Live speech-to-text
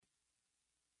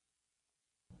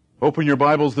Open your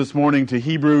Bibles this morning to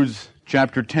Hebrews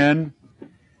chapter 10.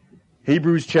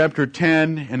 Hebrews chapter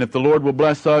 10, and if the Lord will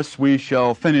bless us, we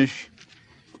shall finish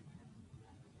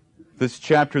this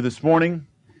chapter this morning,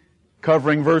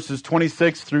 covering verses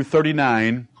 26 through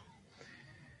 39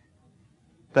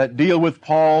 that deal with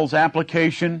Paul's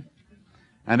application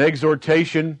and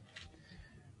exhortation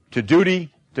to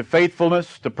duty, to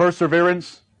faithfulness, to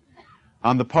perseverance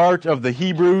on the part of the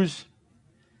Hebrews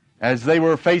as they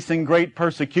were facing great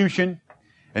persecution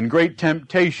and great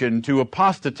temptation to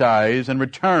apostatize and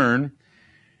return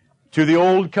to the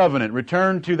old covenant,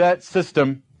 return to that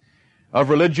system of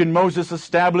religion Moses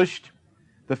established,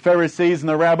 the Pharisees and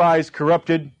the rabbis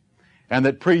corrupted, and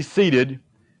that preceded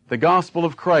the gospel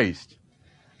of Christ.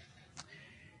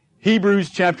 Hebrews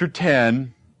chapter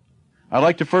 10, I'd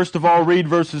like to first of all read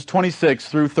verses 26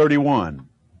 through 31.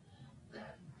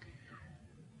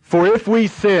 For if we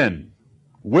sin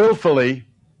willfully,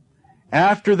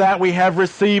 after that we have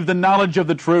received the knowledge of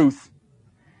the truth,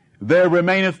 there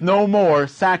remaineth no more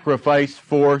sacrifice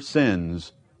for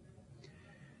sins,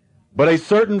 but a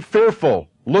certain fearful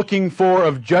looking for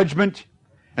of judgment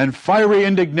and fiery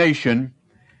indignation,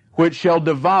 which shall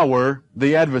devour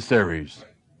the adversaries.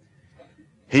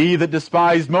 He that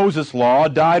despised Moses' law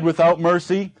died without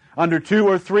mercy under 2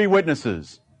 or 3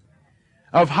 witnesses.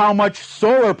 Of how much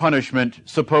sorer punishment,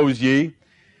 suppose ye,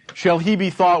 shall he be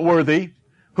thought worthy,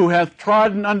 who hath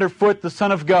trodden under foot the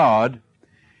Son of God,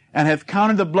 and hath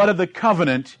counted the blood of the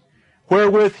covenant,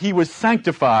 wherewith he was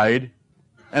sanctified,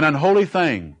 an unholy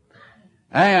thing,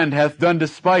 and hath done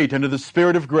despite unto the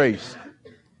Spirit of grace?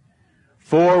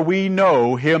 For we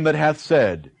know him that hath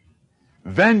said,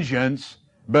 Vengeance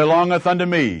belongeth unto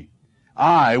me,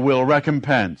 I will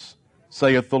recompense,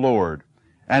 saith the Lord.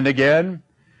 And again,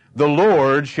 the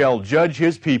Lord shall judge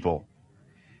his people.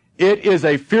 It is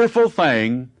a fearful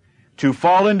thing to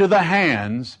fall into the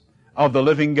hands of the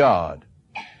living God.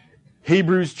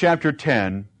 Hebrews chapter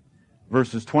 10,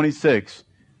 verses 26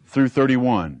 through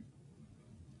 31.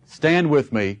 Stand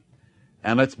with me,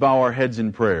 and let's bow our heads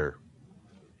in prayer.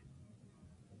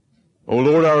 O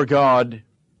Lord our God,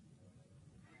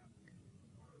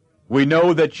 we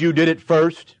know that you did it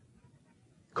first.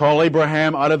 Call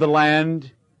Abraham out of the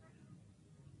land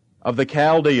of the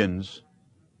Chaldeans,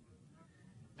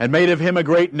 and made of him a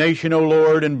great nation, O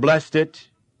Lord, and blessed it,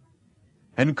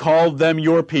 and called them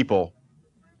your people.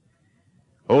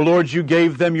 O Lord, you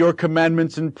gave them your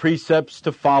commandments and precepts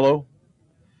to follow,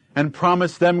 and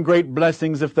promised them great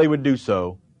blessings if they would do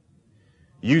so.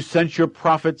 You sent your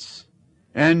prophets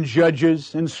and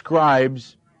judges and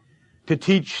scribes to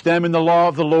teach them in the law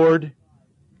of the Lord,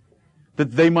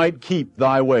 that they might keep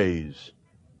thy ways.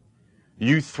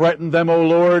 You threatened them, O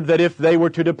Lord, that if they were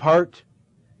to depart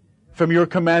from your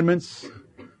commandments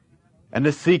and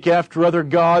to seek after other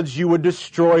gods, you would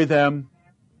destroy them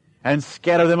and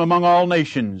scatter them among all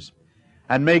nations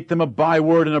and make them a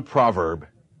byword and a proverb.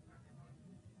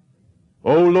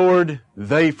 O Lord,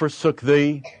 they forsook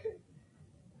thee.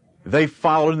 They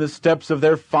followed in the steps of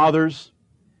their fathers,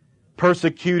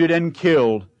 persecuted and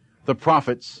killed the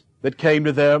prophets that came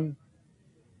to them,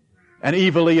 and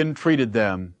evilly entreated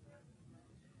them.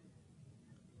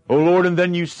 O Lord, and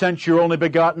then you sent your only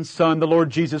begotten Son, the Lord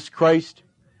Jesus Christ,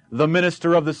 the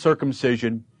minister of the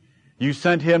circumcision. You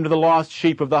sent him to the lost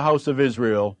sheep of the house of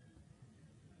Israel.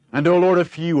 And, O Lord, a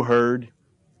few heard,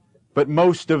 but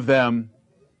most of them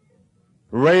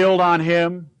railed on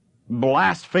him,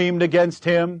 blasphemed against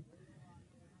him,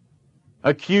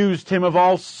 accused him of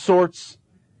all sorts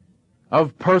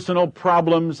of personal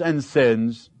problems and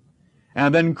sins,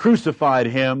 and then crucified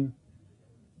him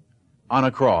on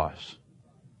a cross.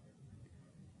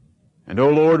 And, O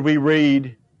Lord, we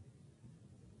read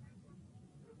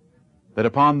that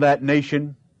upon that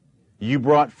nation you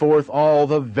brought forth all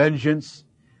the vengeance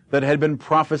that had been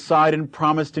prophesied and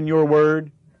promised in your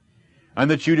word, and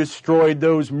that you destroyed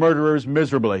those murderers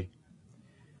miserably.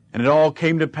 And it all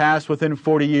came to pass within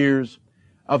 40 years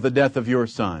of the death of your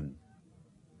Son.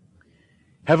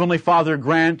 Heavenly Father,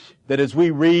 grant that as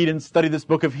we read and study this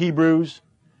book of Hebrews,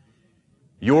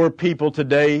 your people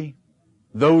today,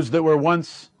 those that were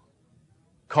once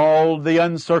called the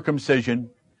uncircumcision,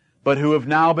 but who have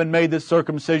now been made the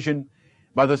circumcision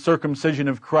by the circumcision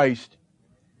of Christ,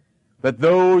 that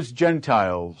those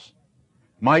Gentiles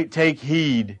might take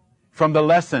heed from the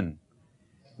lesson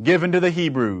given to the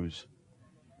Hebrews,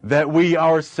 that we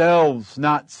ourselves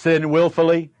not sin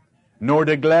willfully, nor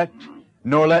neglect,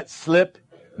 nor let slip,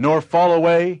 nor fall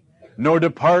away, nor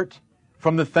depart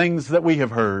from the things that we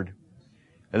have heard,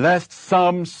 lest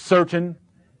some certain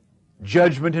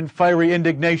judgment and fiery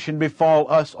indignation befall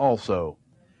us also.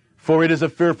 For it is a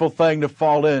fearful thing to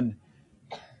fall in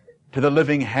to the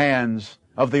living hands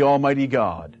of the Almighty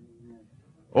God.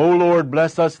 O Lord,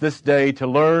 bless us this day to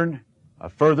learn a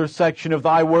further section of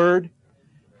Thy Word,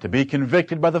 to be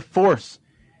convicted by the force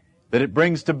that it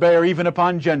brings to bear even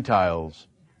upon Gentiles,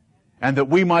 and that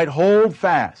we might hold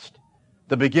fast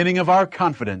the beginning of our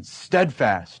confidence,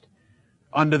 steadfast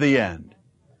unto the end.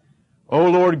 O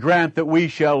Lord, grant that we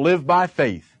shall live by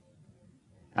faith,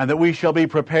 and that we shall be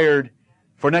prepared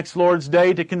for next Lord's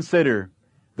Day to consider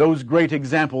those great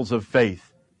examples of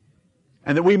faith,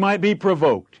 and that we might be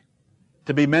provoked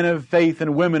to be men of faith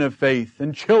and women of faith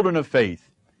and children of faith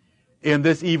in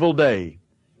this evil day,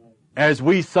 as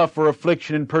we suffer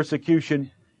affliction and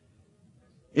persecution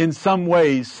in some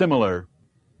ways similar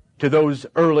to those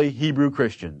early Hebrew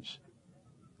Christians.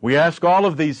 We ask all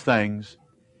of these things,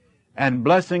 and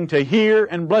blessing to hear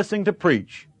and blessing to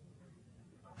preach,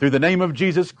 through the name of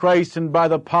Jesus Christ and by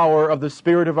the power of the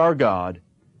Spirit of our God.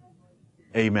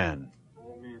 Amen.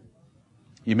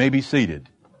 You may be seated.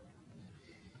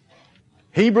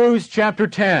 Hebrews chapter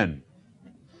 10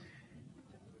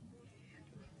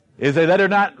 is a letter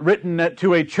not written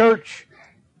to a church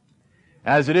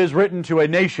as it is written to a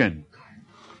nation.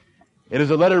 It is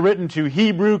a letter written to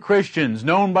Hebrew Christians,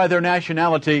 known by their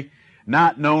nationality,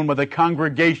 not known by the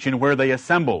congregation where they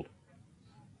assembled.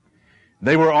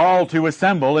 They were all to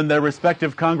assemble in their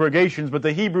respective congregations, but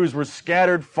the Hebrews were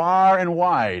scattered far and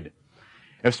wide,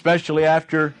 especially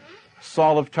after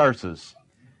Saul of Tarsus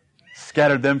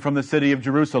scattered them from the city of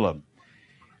Jerusalem.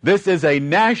 This is a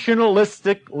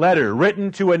nationalistic letter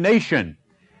written to a nation,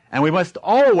 and we must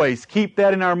always keep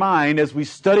that in our mind as we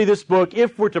study this book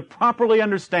if we're to properly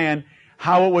understand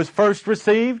how it was first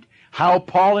received, how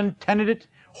Paul intended it,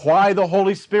 why the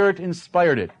Holy Spirit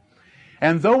inspired it.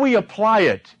 And though we apply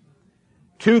it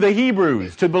to the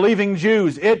Hebrews, to believing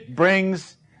Jews, it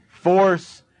brings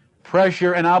force,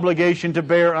 pressure, and obligation to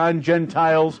bear on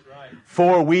Gentiles,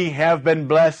 for we have been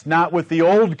blessed not with the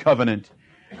old covenant,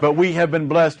 but we have been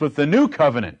blessed with the new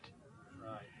covenant.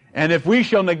 And if we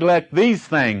shall neglect these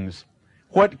things,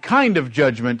 what kind of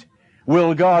judgment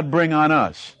will God bring on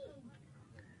us?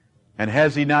 And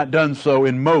has He not done so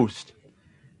in most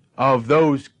of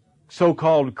those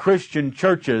so-called Christian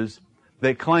churches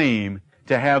that claim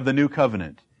to have the new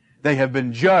covenant? They have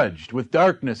been judged with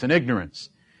darkness and ignorance.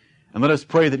 And let us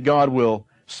pray that God will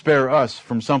spare us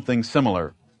from something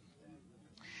similar.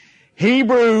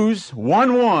 Hebrews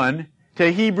 1:1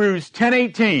 to Hebrews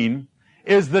 10:18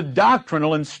 is the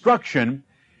doctrinal instruction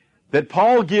that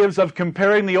Paul gives of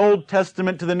comparing the Old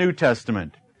Testament to the New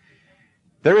Testament.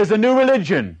 There is a new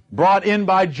religion brought in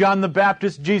by John the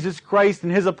Baptist, Jesus Christ,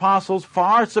 and His apostles,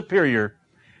 far superior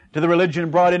to the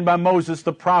religion brought in by Moses,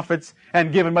 the prophets,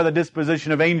 and given by the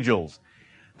disposition of angels.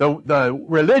 The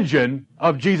religion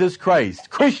of Jesus Christ,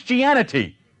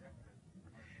 Christianity.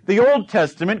 The Old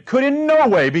Testament could in no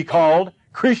way be called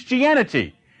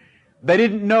Christianity. They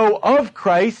didn't know of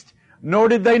Christ, nor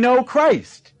did they know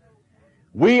Christ.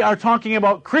 We are talking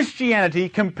about Christianity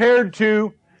compared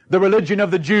to the religion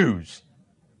of the Jews.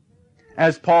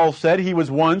 As Paul said, he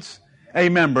was once a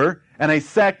member and a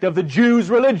sect of the Jews'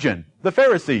 religion, the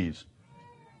Pharisees.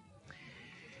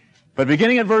 But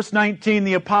beginning at verse 19,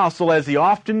 the apostle, as he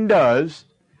often does,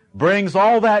 brings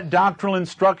all that doctrinal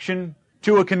instruction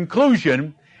to a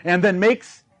conclusion and then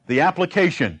makes the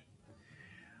application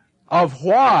of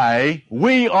why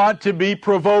we ought to be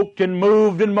provoked and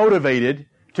moved and motivated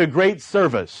to great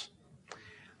service.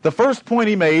 The first point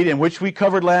he made, and which we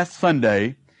covered last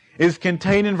Sunday, is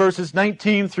contained in verses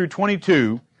 19 through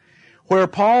 22, where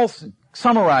Paul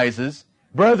summarizes,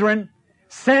 "Brethren,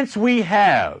 since we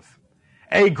have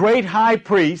a great high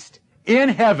priest in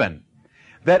heaven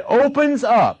that opens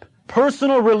up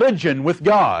personal religion with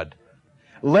God,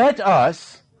 let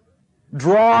us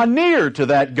draw near to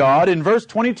that God," in verse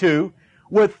 22,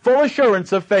 "with full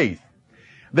assurance of faith."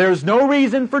 There's no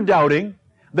reason for doubting.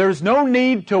 There's no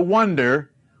need to wonder,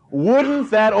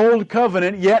 wouldn't that old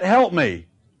covenant yet help me?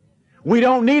 We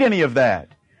don't need any of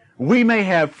that. We may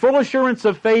have full assurance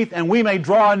of faith and we may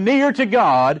draw near to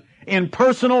God in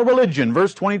personal religion.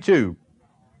 Verse 22.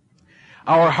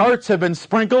 "Our hearts have been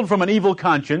sprinkled from an evil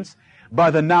conscience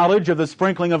by the knowledge of the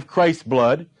sprinkling of Christ's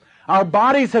blood. Our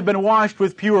bodies have been washed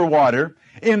with pure water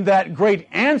in that great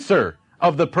answer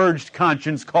of the purged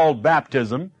conscience called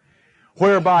baptism,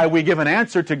 whereby we give an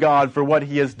answer to God for what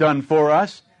He has done for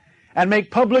us and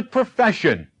make public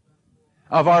profession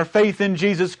of our faith in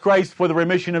Jesus Christ for the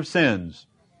remission of sins."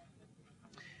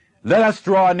 Let us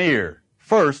draw near.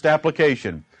 First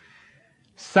application.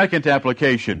 Second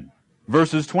application.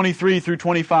 Verses 23 through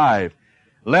 25.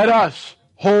 "Let us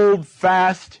hold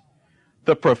fast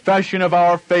the profession of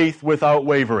our faith without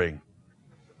wavering."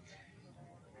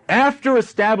 After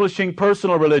establishing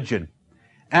personal religion,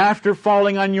 after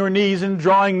falling on your knees and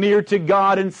drawing near to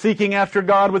God and seeking after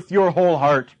God with your whole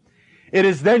heart, it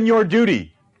is then your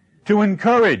duty to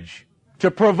encourage,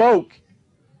 to provoke,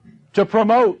 to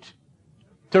promote,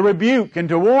 to rebuke, and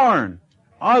to warn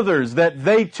others that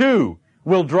they too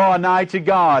will draw nigh to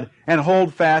God and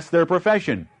hold fast their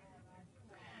profession.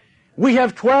 We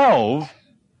have 12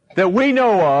 that we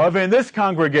know of in this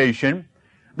congregation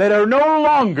that are no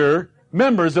longer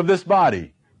members of this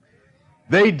body.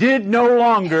 They did no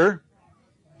longer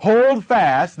hold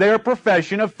fast their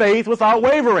profession of faith without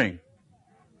wavering.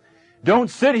 Don't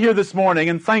sit here this morning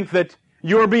and think that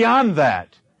you're beyond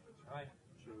that.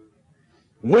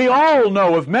 We all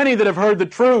know of many that have heard the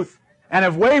truth and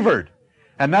have wavered.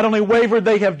 And not only wavered,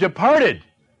 they have departed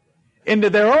into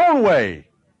their own way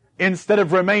instead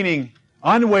of remaining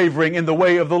unwavering in the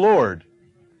way of the Lord.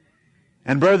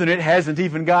 And brethren, it hasn't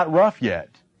even got rough yet.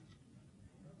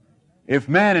 If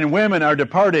men and women are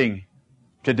departing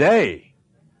today,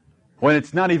 when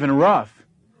it's not even rough,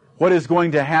 what is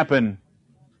going to happen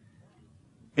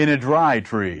in a dry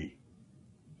tree?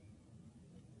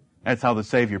 That's how the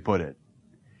Savior put it.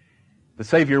 The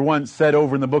Savior once said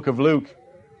over in the book of Luke,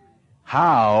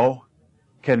 how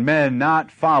can men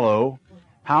not follow?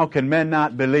 How can men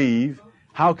not believe?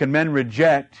 How can men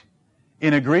reject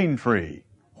in a green tree?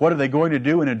 What are they going to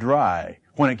do in a dry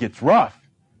when it gets rough?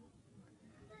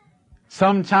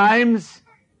 Sometimes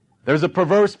there's a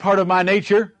perverse part of my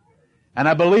nature, and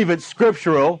I believe it's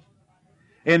scriptural,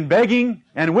 in begging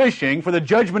and wishing for the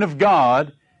judgment of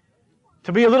God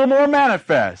to be a little more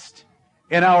manifest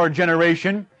in our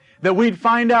generation, that we'd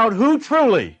find out who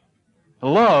truly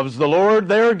loves the Lord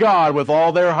their God with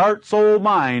all their heart, soul,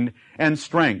 mind, and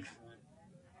strength.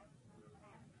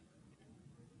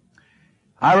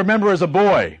 I remember as a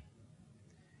boy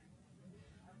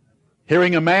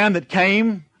hearing a man that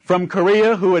came from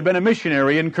Korea who had been a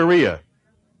missionary in Korea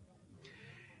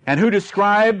and who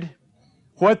described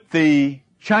what the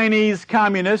Chinese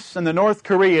communists and the North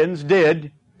Koreans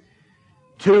did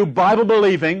to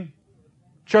Bible-believing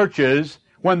churches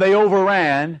when they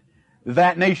overran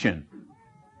that nation,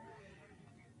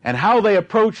 and how they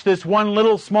approached this one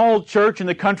little small church in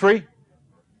the country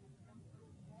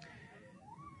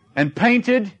and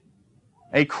painted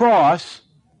a cross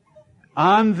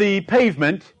on the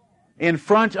pavement in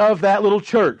front of that little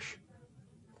church.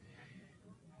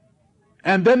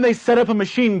 And then they set up a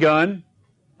machine gun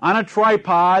on a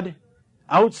tripod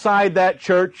outside that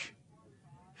church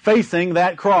facing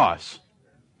that cross.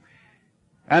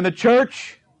 And the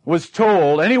church was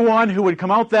told anyone who would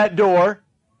come out that door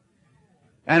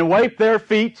and wipe their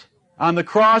feet on the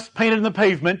cross painted in the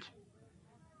pavement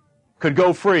could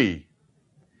go free.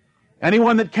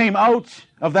 Anyone that came out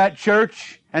of that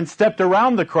church and stepped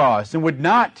around the cross and would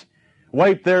not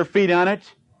wipe their feet on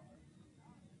it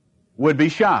would be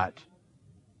shot.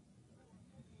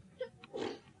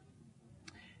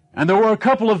 And there were a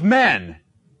couple of men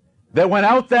that went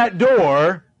out that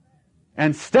door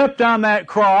and stepped on that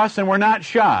cross and were not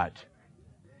shot.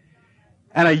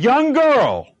 And a young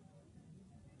girl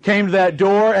came to that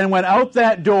door and went out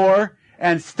that door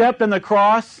and stepped on the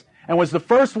cross and was the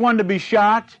first one to be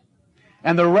shot,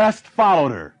 and the rest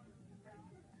followed her.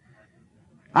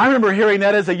 I remember hearing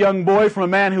that as a young boy from a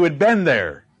man who had been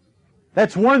there.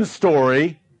 That's one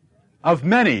story of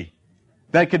many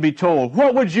that could be told.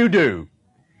 What would you do?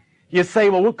 You say,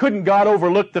 well, couldn't God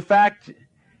overlook the fact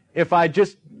if I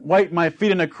just wiped my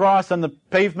feet on a cross on the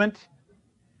pavement?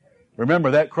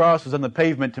 Remember, that cross was on the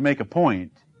pavement to make a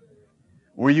point.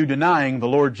 Were you denying the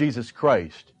Lord Jesus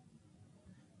Christ?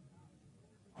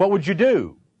 What would you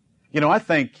do? You know, I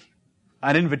think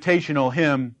an invitational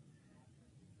hymn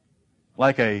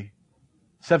like a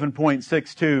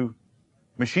 7.62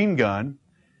 machine gun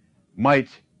might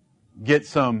get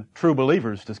some true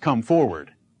believers to come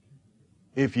forward,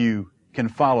 if you can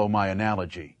follow my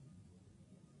analogy.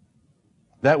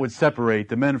 That would separate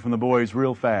the men from the boys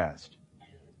real fast.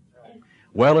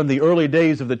 Well, in the early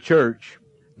days of the church,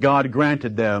 God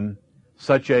granted them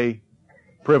such a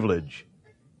privilege,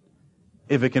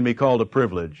 if it can be called a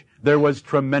privilege. There was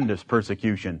tremendous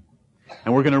persecution.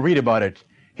 And we're going to read about it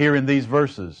here in these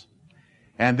verses.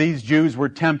 And these Jews were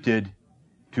tempted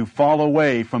to fall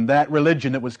away from that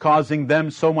religion that was causing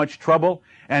them so much trouble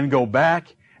and go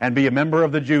back and be a member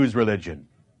of the Jews' religion.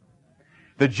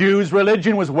 The Jews'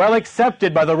 religion was well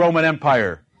accepted by the Roman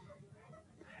Empire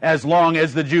as long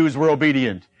as the Jews were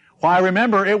obedient. Why,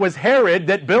 remember, it was Herod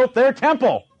that built their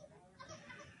temple.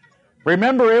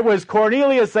 Remember, it was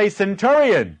Cornelius, a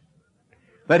centurion,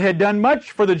 that had done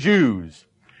much for the Jews.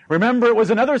 Remember, it was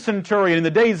another centurion in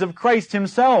the days of Christ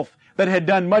himself that had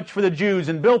done much for the Jews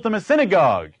and built them a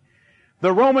synagogue.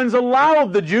 The Romans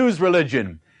allowed the Jews'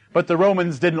 religion, but the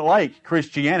Romans didn't like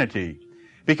Christianity,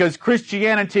 because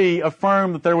Christianity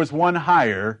affirmed that there was one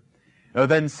higher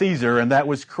than Caesar, and that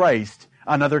was Christ,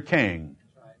 another king.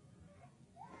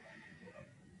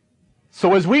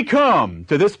 So as we come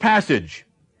to this passage,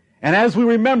 and as we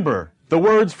remember the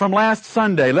words from last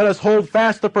Sunday, let us hold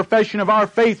fast the profession of our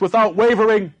faith without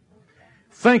wavering.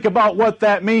 Think about what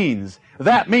that means.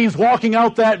 That means walking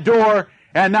out that door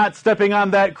and not stepping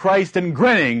on that Christ and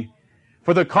grinning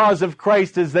for the cause of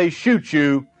Christ as they shoot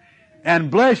you and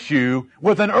bless you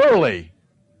with an early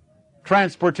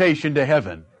transportation to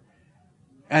heaven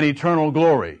and eternal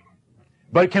glory.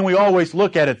 But can we always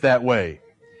look at it that way?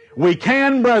 We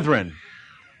can, brethren,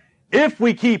 if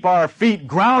we keep our feet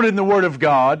grounded in the Word of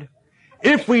God,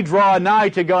 if we draw nigh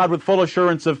to God with full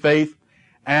assurance of faith,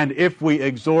 and if we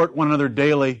exhort one another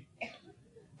daily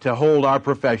to hold our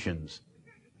professions.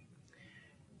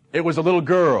 It was a little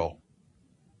girl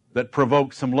that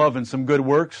provoked some love and some good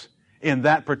works in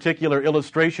that particular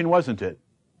illustration, wasn't it?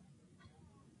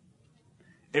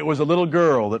 It was a little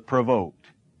girl that provoked,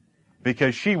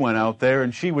 because she went out there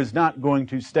and she was not going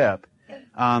to step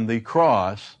on the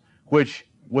cross which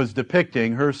was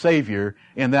depicting her Savior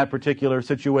in that particular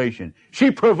situation. She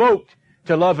provoked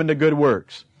to love and to good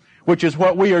works, which is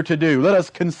what we are to do. Let us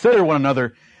consider one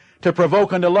another to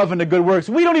provoke unto love and to good works.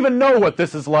 We don't even know what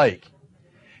this is like.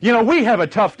 You know, we have a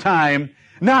tough time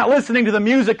not listening to the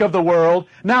music of the world,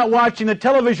 not watching the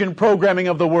television programming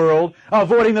of the world,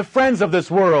 avoiding the friends of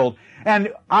this world.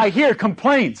 And I hear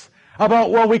complaints about,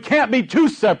 well, we can't be too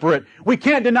separate. We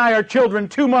can't deny our children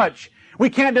too much. We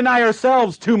can't deny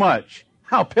ourselves too much.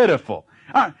 How pitiful.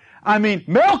 I mean,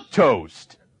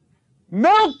 milquetoast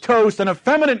and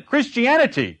effeminate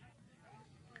Christianity.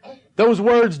 Those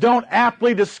words don't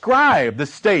aptly describe the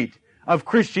state of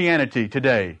Christianity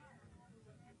today.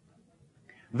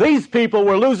 These people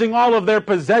were losing all of their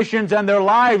possessions, and their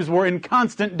lives were in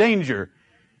constant danger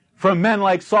from men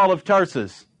like Saul of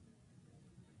Tarsus.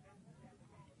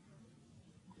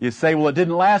 You say, well, it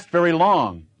didn't last very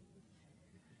long.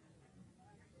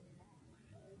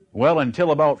 Well,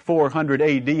 until about 400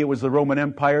 AD, it was the Roman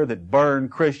Empire that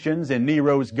burned Christians in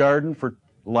Nero's garden for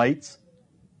lights.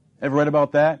 Ever read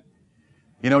about that?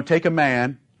 You know, take a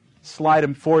man, slide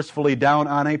him forcefully down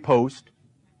on a post,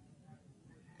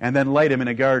 and then light him in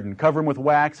a garden. Cover him with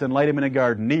wax and light him in a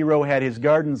garden. Nero had his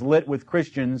gardens lit with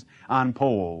Christians on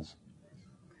poles.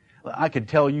 I could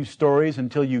tell you stories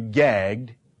until you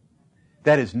gagged.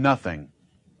 That is nothing.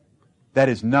 That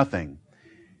is nothing.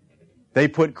 They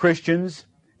put Christians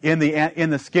in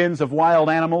the skins of wild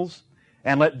animals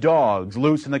and let dogs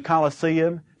loose in the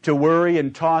Colosseum to worry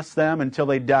and toss them until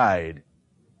they died.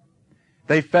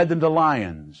 They fed them to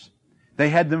lions. They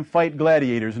had them fight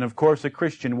gladiators, and of course a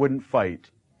Christian wouldn't fight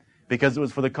because it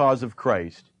was for the cause of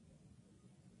Christ.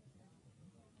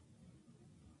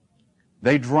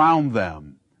 They drowned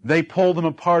them. They pulled them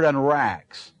apart on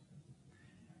racks.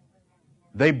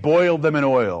 They boiled them in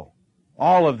oil.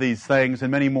 All of these things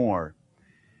and many more.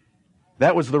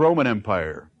 That was the Roman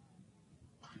Empire.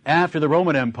 After the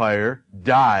Roman Empire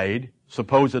died,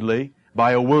 supposedly,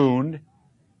 by a wound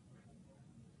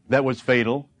that was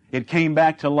fatal, it came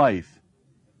back to life.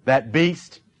 That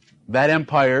beast, that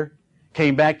empire,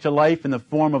 came back to life in the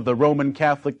form of the Roman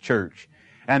Catholic Church.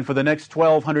 And for the next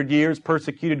 1,200 years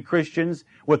persecuted Christians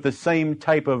with the same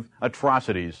type of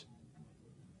atrocities.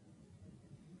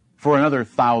 For another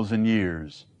 1,000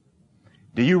 years.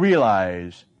 Do you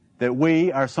realize that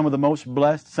we are some of the most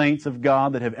blessed saints of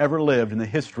God that have ever lived in the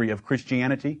history of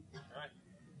Christianity?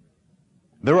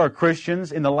 There are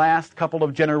Christians in the last couple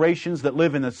of generations that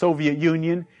live in the Soviet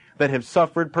Union that have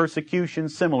suffered persecution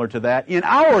similar to that in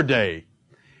our day.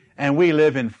 And we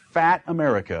live in fat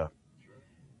America.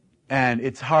 And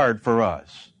it's hard for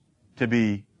us to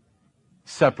be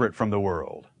separate from the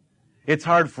world. It's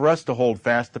hard for us to hold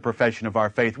fast the profession of our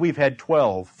faith. We've had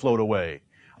 12 float away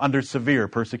under severe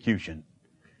persecution.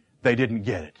 They didn't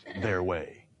get it their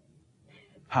way.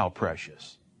 How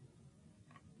precious.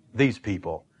 These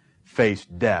people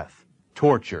faced death,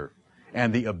 torture,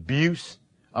 and the abuse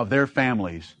of their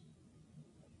families.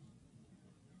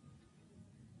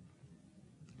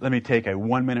 Let me take a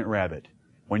 1-minute rabbit.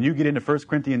 When you get into 1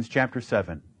 Corinthians chapter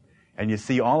 7, and you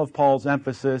see all of Paul's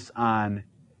emphasis on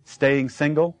staying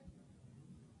single,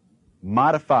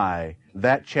 modify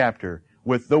that chapter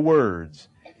with the words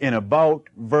in about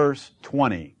verse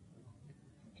 27,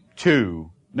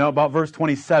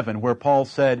 where Paul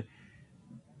said,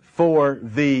 for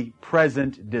the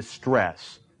present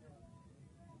distress.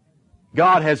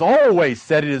 God has always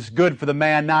said it is good for the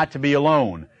man not to be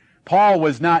alone. Paul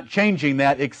was not changing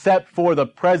that except for the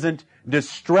present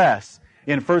distress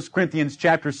in 1 Corinthians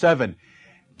chapter 7.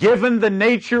 Given the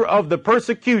nature of the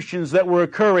persecutions that were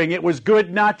occurring, it was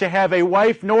good not to have a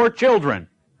wife nor children.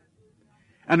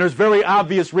 And there's very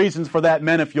obvious reasons for that,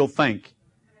 men, if you'll think.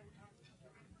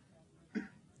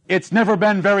 It's never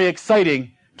been very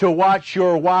exciting to watch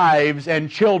your wives and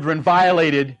children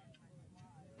violated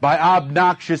by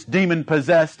obnoxious,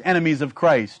 demon-possessed enemies of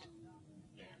Christ.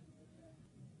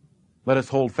 Let us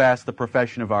hold fast the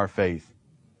profession of our faith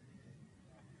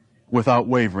without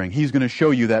wavering. He's going to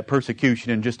show you that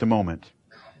persecution in just a moment.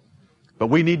 But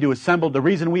we need to assemble. The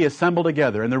reason we assemble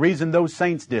together, and the reason those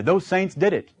saints did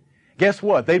it. Guess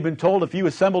what? They've been told if you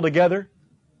assemble together,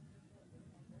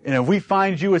 and if we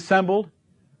find you assembled,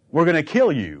 we're going to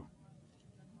kill you.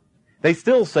 They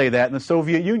still say that in the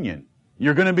Soviet Union.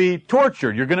 You're going to be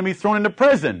tortured. You're going to be thrown into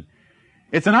prison.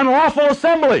 It's an unlawful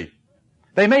assembly.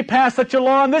 They may pass such a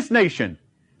law in this nation.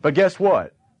 But guess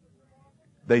what?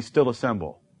 They still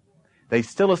assemble. They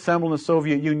still assemble in the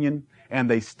Soviet Union, and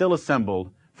they still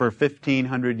assembled for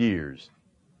 1,500 years.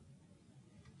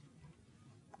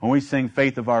 When we sing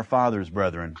Faith of Our Fathers,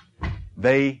 brethren,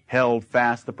 they held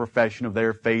fast the profession of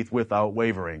their faith without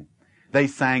wavering. They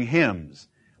sang hymns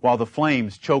while the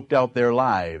flames choked out their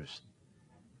lives,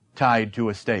 tied to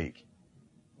a stake.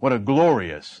 What a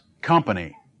glorious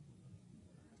company.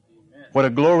 What a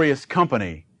glorious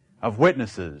company of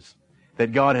witnesses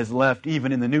that God has left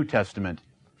even in the New Testament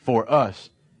for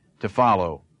us to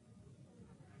follow.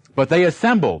 But they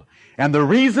assembled, and the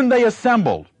reason they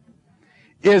assembled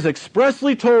is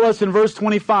expressly told us in verse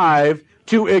 25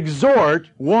 to exhort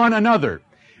one another.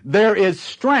 There is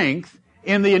strength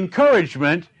in the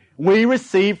encouragement we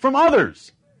receive from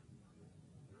others.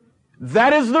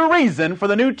 That is the reason for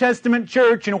the New Testament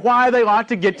church and why they ought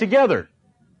to get together.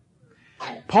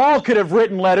 Paul could have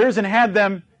written letters and had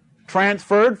them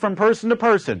transferred from person to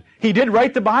person. He did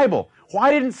write the Bible. Why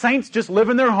didn't saints just live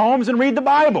in their homes and read the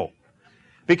Bible?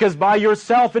 Because by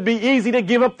yourself it'd be easy to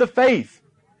give up the faith.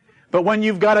 But when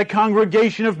you've got a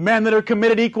congregation of men that are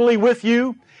committed equally with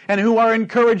you, and who are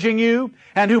encouraging you,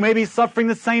 and who may be suffering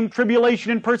the same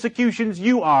tribulation and persecutions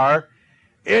you are,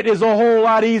 it is a whole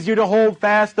lot easier to hold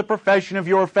fast the profession of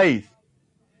your faith.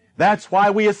 That's why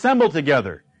we assemble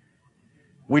together.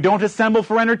 We don't assemble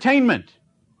for entertainment.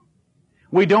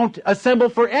 We don't assemble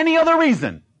for any other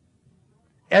reason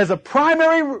as a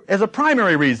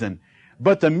primary reason,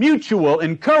 but the mutual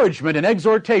encouragement and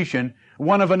exhortation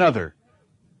one of another.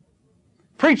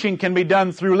 Preaching can be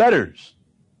done through letters.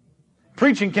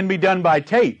 Preaching can be done by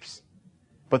tapes,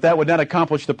 but that would not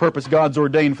accomplish the purpose God's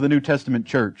ordained for the New Testament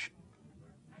church.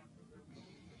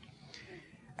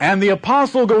 And the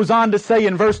apostle goes on to say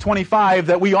in verse 25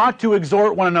 that we ought to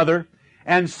exhort one another,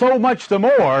 and so much the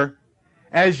more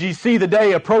as ye see the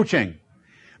day approaching.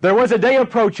 There was a day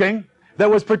approaching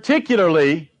that was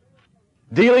particularly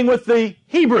dealing with the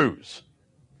Hebrews.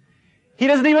 He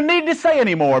doesn't even need to say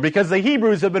anymore because the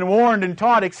Hebrews have been warned and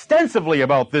taught extensively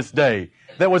about this day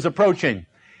that was approaching,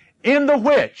 in the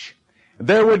which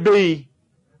there would be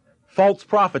false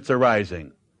prophets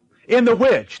arising, in the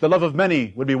which the love of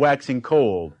many would be waxing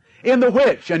cold, in the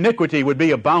which iniquity would be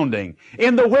abounding,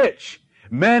 in the which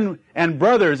men and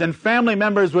brothers and family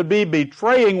members would be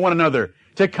betraying one another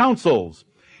to councils,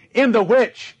 in the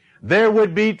which there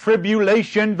would be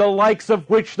tribulation, the likes of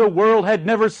which the world had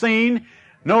never seen,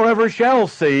 nor ever shall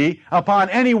see upon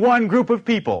any one group of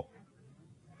people.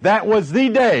 That was the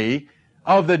day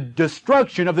of the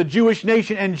destruction of the Jewish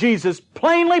nation, and Jesus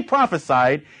plainly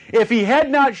prophesied, if he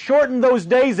had not shortened those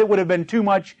days, it would have been too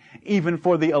much even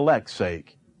for the elect's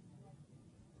sake.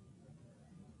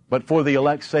 But for the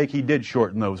elect's sake, he did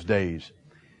shorten those days.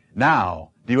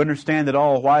 Now, do you understand at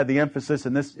all why the emphasis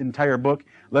in this entire book,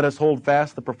 let us hold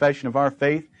fast the profession of our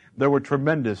faith? There were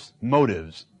tremendous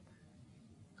motives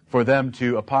for them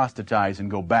to apostatize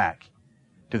and go back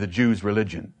to the Jews'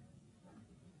 religion.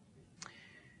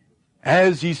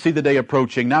 As ye see the day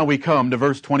approaching, now we come to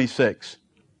verse 26.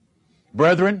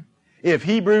 Brethren, if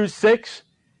Hebrews 6,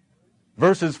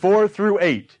 verses 4 through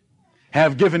 8,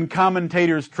 have given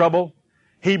commentators trouble,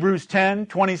 Hebrews 10,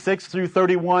 26 through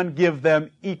 31 give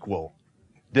them equal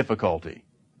difficulty.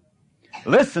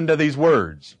 Listen to these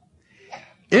words.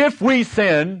 If we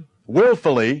sin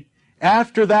willfully,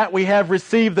 after that we have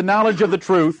received the knowledge of the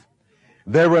truth,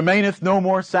 there remaineth no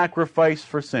more sacrifice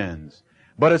for sins,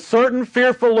 but a certain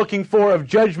fearful looking for of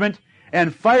judgment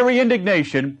and fiery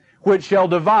indignation, which shall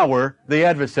devour the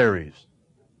adversaries.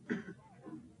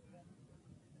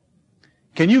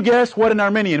 Can you guess what an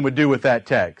Arminian would do with that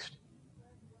text?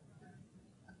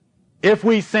 If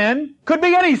we sin, could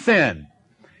be any sin.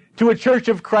 to a Church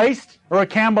of Christ or a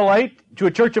Campbellite, to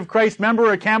a Church of Christ member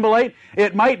or a Campbellite,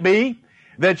 it might be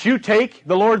that you take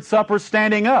the Lord's Supper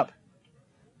standing up.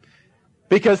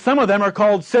 Because some of them are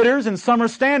called sitters and some are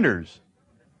standers.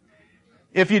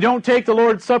 If you don't take the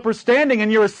Lord's Supper standing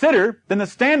and you're a sitter, then the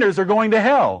standers are going to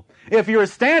hell. If you're a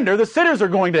stander, the sitters are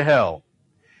going to hell.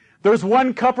 There's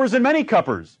one cuppers and many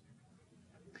cuppers.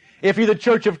 If you're the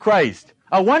Church of Christ,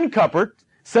 a one cupper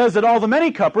says that all the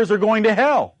many cuppers are going to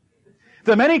hell.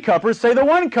 The many cuppers say the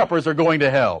one cuppers are going to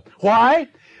hell. Why?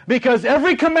 Because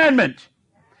every commandment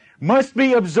must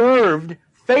be observed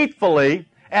faithfully,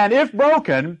 and if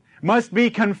broken, must be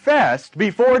confessed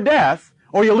before death,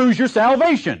 or you lose your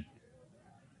salvation.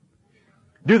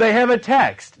 Do they have a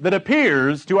text that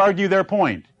appears to argue their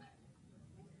point?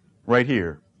 Right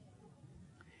here.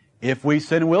 If we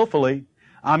sin willfully,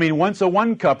 once a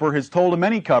one cupper has told a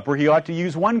many cupper he ought to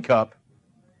use one cup,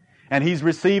 and he's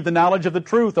received the knowledge of the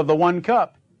truth of the one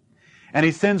cup, and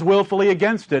he sins willfully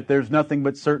against it, there's nothing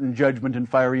but certain judgment and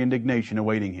fiery indignation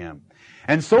awaiting him.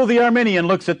 And so the Arminian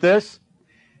looks at this.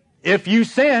 If you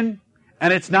sin,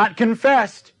 and it's not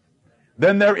confessed,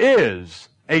 then there is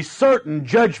a certain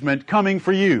judgment coming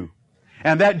for you.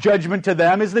 And that judgment to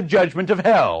them is the judgment of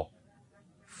hell.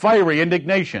 Fiery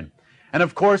indignation. And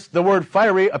of course, the word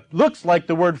fiery looks like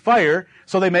the word fire,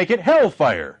 so they make it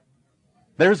hellfire.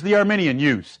 There's the Arminian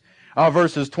use.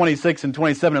 Verses 26 and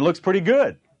 27, it looks pretty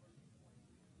good.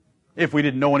 If we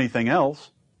didn't know anything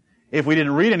else. If we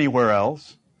didn't read anywhere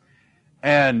else.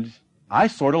 And I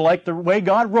sort of like the way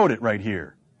God wrote it right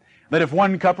here. That if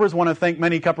one cuppers want to think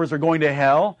many cuppers are going to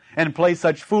hell and play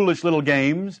such foolish little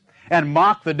games and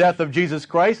mock the death of Jesus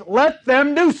Christ, let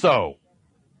them do so.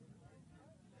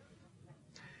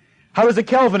 How does a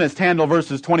Calvinist handle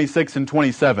verses 26 and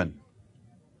 27?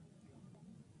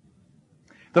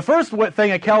 The first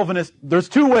thing a Calvinist, there's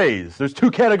two ways. There's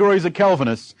two categories of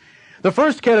Calvinists. The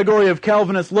first category of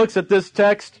Calvinists looks at this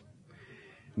text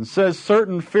and says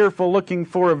certain fearful looking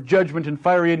for of judgment and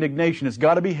fiery indignation has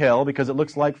got to be hell because it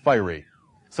looks like fiery.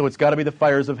 So it's got to be the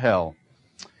fires of hell.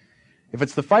 If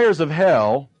it's the fires of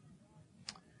hell,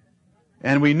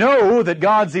 and we know that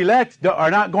God's elect are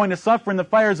not going to suffer in the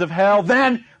fires of hell,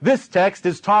 then this text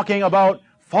is talking about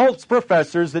false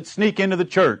professors that sneak into the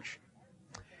church.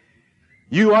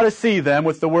 You ought to see them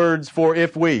with the words, for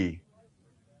if we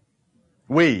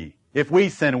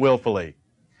sin willfully.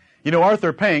 You know,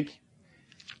 Arthur Pink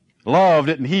loved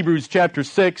it in Hebrews chapter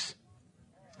 6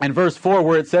 and verse 4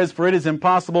 where it says, for it is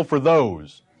impossible for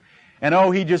those. And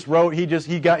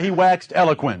he waxed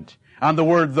eloquent on the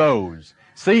word those.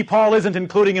 See, Paul isn't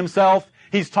including himself.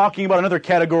 He's talking about another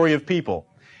category of people.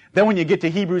 Then when you get to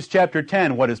Hebrews chapter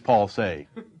 10, what does Paul say?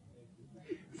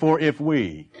 For if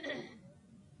we,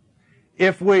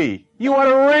 you ought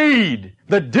to read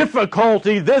the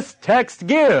difficulty this text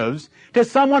gives to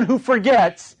someone who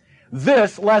forgets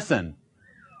this lesson,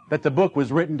 that the book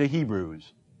was written to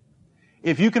Hebrews.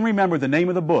 If you can remember the name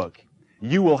of the book,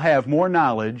 you will have more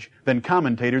knowledge than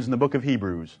commentators in the book of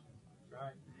Hebrews.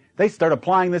 They start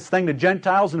applying this thing to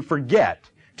Gentiles and forget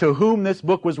to whom this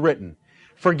book was written,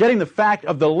 forgetting the fact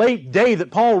of the late day that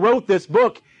Paul wrote this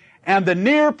book and the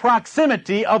near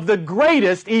proximity of the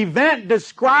greatest event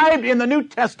described in the New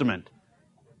Testament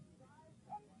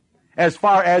as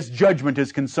far as judgment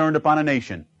is concerned upon a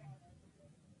nation.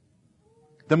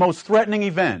 The most threatening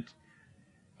event.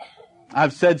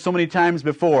 I've said so many times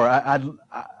before,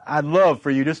 I'd love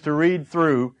for you just to read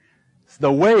through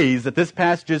the ways that this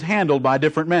passage is handled by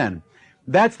different men.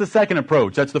 That's the second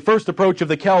approach. That's the first approach of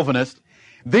the Calvinist.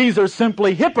 These are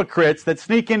simply hypocrites that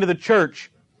sneak into the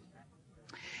church,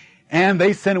 and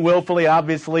they sin willfully,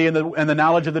 obviously, and the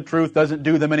knowledge of the truth doesn't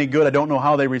do them any good. I don't know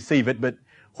how they receive it, but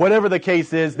whatever the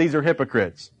case is, these are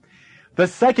hypocrites. The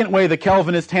second way the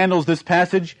Calvinist handles this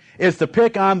passage is to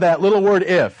pick on that little word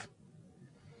if.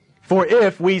 For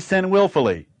if we sin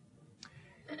willfully,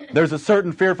 there's a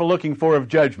certain fearful looking for of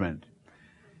judgment.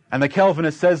 And the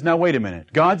Calvinist says, now wait a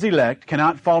minute. God's elect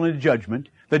cannot fall into judgment.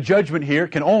 The judgment here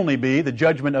can only be the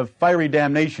judgment of fiery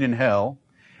damnation in hell.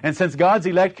 And since God's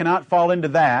elect cannot fall into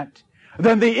that,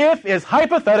 then the if is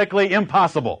hypothetically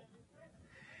impossible.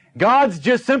 God's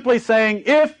just simply saying,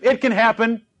 if it can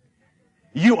happen,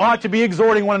 you ought to be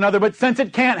exhorting one another, but since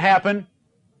it can't happen,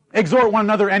 exhort one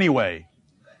another anyway.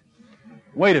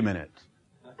 Wait a minute.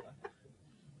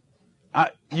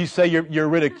 You say you're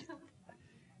ridiculous.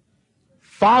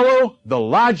 Follow the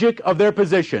logic of their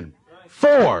position.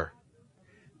 For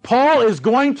Paul is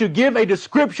going to give a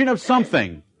description of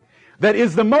something that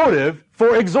is the motive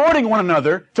for exhorting one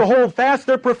another to hold fast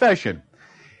their profession.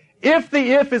 If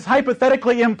the if is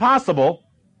hypothetically impossible,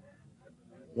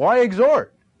 why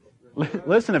exhort?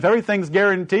 Listen, if everything's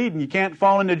guaranteed and you can't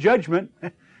fall into judgment,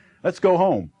 let's go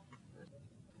home.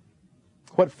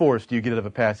 What force do you get out of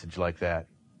a passage like that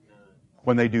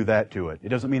when they do that to it? It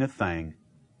doesn't mean a thing.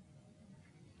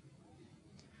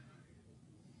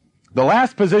 The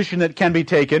last position that can be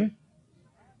taken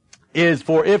is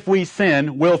for if we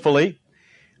sin willfully.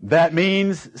 That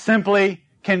means simply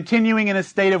continuing in a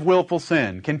state of willful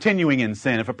sin, continuing in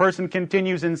sin. If a person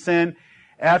continues in sin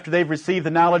after they've received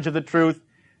the knowledge of the truth,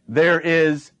 there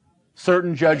is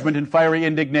certain judgment and fiery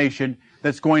indignation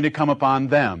that's going to come upon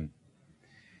them.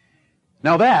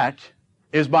 Now that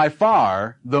is by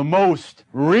far the most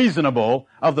reasonable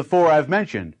of the four I've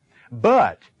mentioned.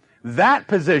 But that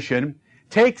position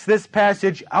takes this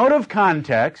passage out of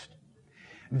context,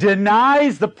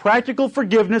 denies the practical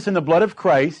forgiveness in the blood of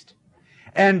Christ,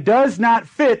 and does not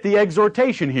fit the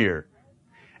exhortation here.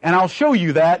 And I'll show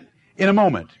you that in a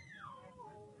moment.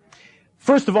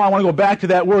 First of all, I want to go back to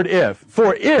that word if.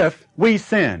 For if we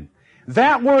sin.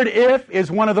 That word if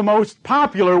is one of the most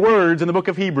popular words in the book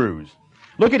of Hebrews.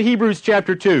 Look at Hebrews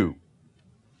chapter 2.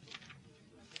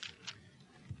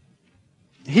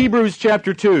 Hebrews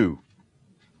chapter 2.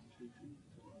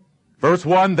 Verse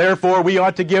 1, therefore we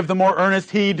ought to give the more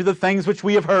earnest heed to the things which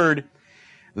we have heard,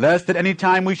 lest at any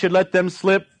time we should let them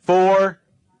slip, for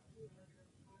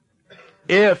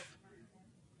if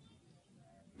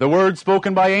the word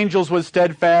spoken by angels was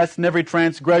steadfast, and every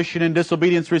transgression and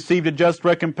disobedience received a just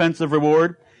recompense of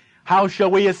reward, how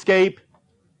shall we escape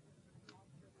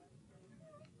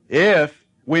if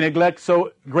we neglect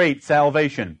so great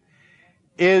salvation?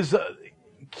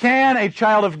 Can a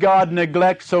child of God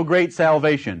neglect so great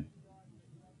salvation?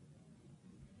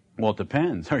 Well, it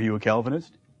depends. Are you a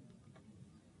Calvinist?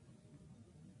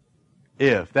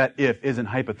 If. That if isn't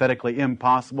hypothetically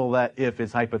impossible. That if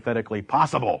is hypothetically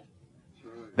possible.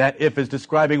 That if is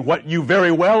describing what you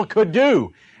very well could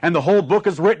do. And the whole book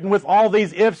is written with all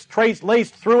these ifs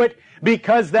laced through it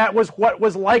because that was what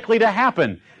was likely to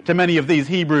happen to many of these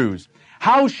Hebrews.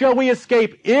 How shall we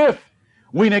escape if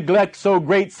we neglect so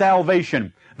great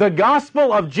salvation? The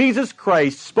gospel of Jesus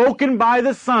Christ spoken by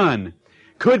the Son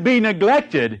could be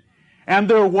neglected, and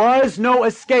there was no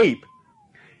escape.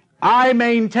 I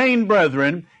maintain,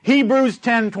 brethren, Hebrews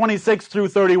 10:26 through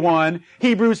 31,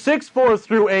 Hebrews 6:4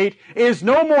 through 8 is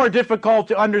no more difficult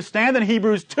to understand than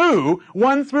Hebrews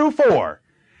 2:1 through 4.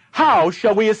 How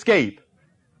shall we escape?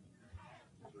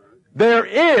 There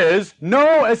is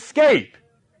no escape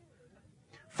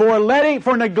for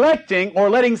neglecting or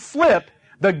letting slip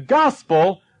the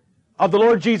gospel of the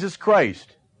Lord Jesus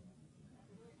Christ.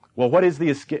 Well, what is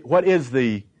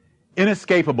the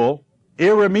inescapable,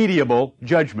 irremediable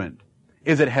judgment?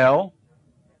 Is it hell?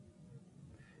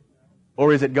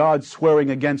 Or is it God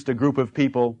swearing against a group of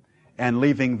people and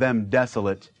leaving them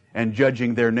desolate and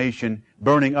judging their nation,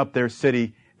 burning up their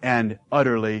city, and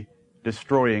utterly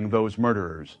destroying those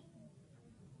murderers?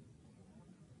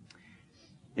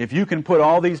 If you can put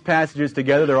all these passages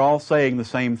together, they're all saying the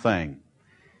same thing.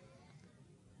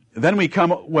 Then we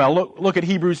come, well, look at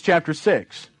Hebrews chapter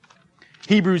 6.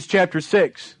 Hebrews chapter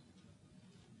 6.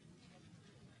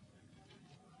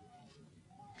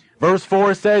 Verse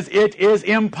 4 says, it is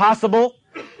impossible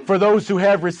for those who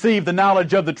have received the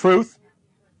knowledge of the truth.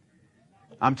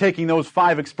 I'm taking those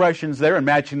 5 expressions there and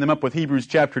matching them up with Hebrews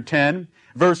chapter 10.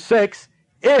 Verse 6,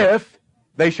 if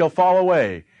they shall fall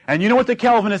away. And you know what the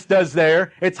Calvinist does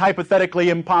there? It's hypothetically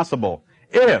impossible.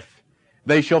 If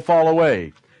they shall fall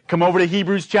away. Come over to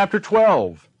Hebrews chapter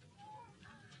 12.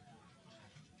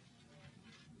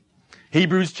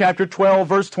 Hebrews chapter 12,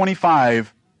 verse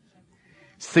 25.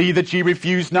 See that ye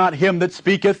refuse not him that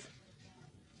speaketh.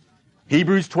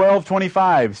 Hebrews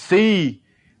 12:25. See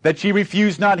that ye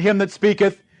refuse not him that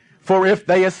speaketh, for if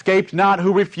they escaped not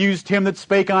who refused him that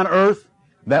spake on earth,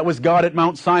 that was God at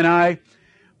Mount Sinai,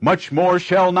 much more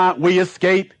shall not we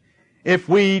escape if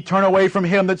we turn away from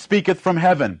him that speaketh from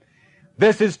heaven.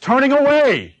 This is turning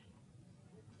away.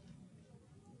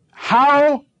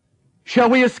 How shall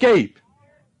we escape?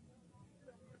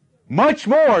 Much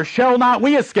more shall not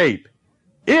we escape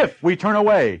if we turn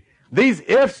away. These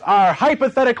ifs are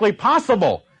hypothetically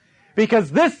possible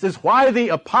because this is why the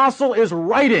apostle is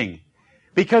writing,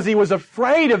 because he was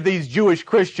afraid of these Jewish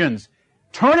Christians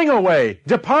turning away,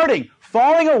 departing,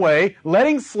 falling away,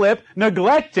 letting slip,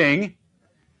 neglecting,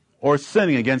 or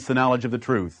sinning against the knowledge of the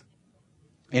truth.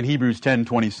 In Hebrews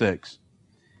 10:26.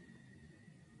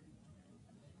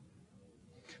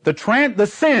 The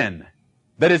sin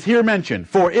that is here mentioned,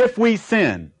 for if we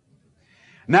sin.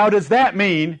 Now, does that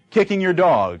mean kicking your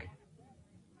dog?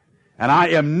 And I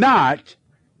am not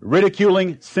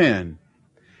ridiculing sin.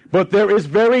 But there is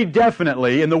very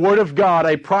definitely in the Word of God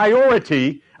a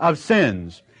priority of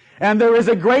sins. And there is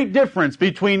a great difference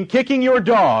between kicking your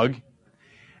dog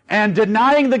and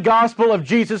denying the gospel of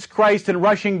Jesus Christ and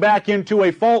rushing back into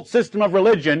a false system of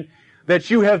religion that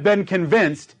you have been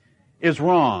convinced is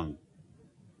wrong.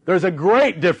 There's a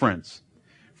great difference.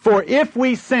 For if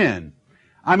we sin,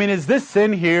 is this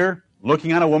sin here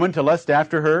looking on a woman to lust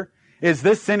after her? Is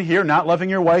this sin here not loving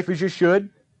your wife as you should?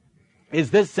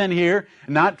 Is this sin here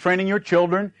not training your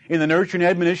children in the nurture and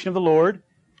admonition of the Lord?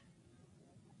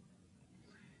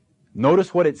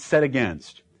 Notice what it's set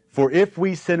against. For if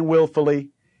we sin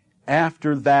willfully,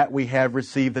 after that we have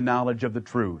received the knowledge of the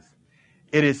truth.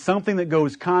 It is something that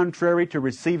goes contrary to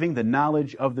receiving the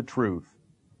knowledge of the truth.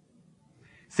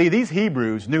 See, these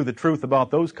Hebrews knew the truth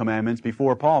about those commandments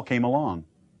before Paul came along.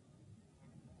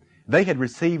 They had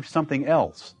received something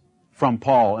else from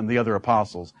Paul and the other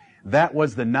apostles. That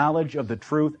was the knowledge of the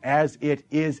truth as it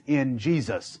is in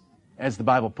Jesus, as the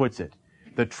Bible puts it.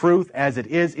 The truth as it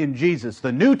is in Jesus.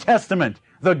 The New Testament,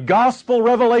 the gospel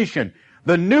revelation,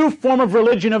 the new form of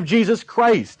religion of Jesus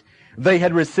Christ they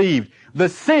had received. The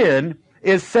sin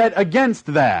is set against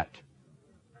that.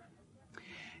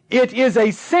 It is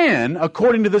a sin,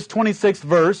 according to this 26th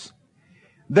verse,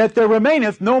 that there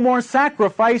remaineth no more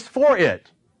sacrifice for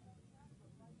it.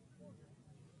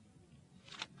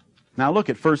 Now look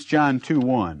at 1 John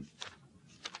 2:1.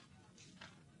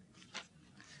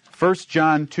 1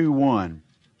 John 2:1.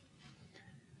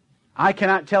 I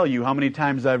cannot tell you how many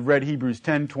times I've read Hebrews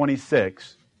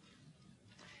 10:26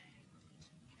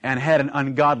 and had an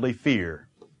ungodly fear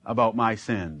about my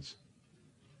sins.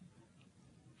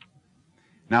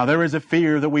 Now there is a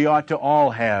fear that we ought to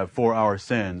all have for our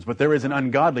sins, but there is an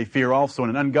ungodly fear also, and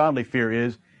an ungodly fear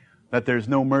is that there's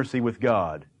no mercy with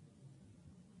God.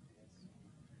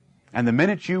 And the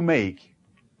minute you make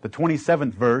the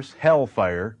 27th verse,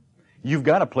 hellfire, you've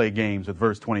got to play games with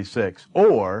verse 26,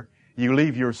 or you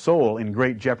leave your soul in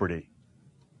great jeopardy.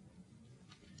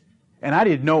 And I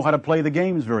didn't know how to play the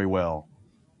games very well.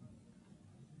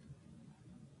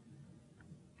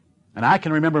 And I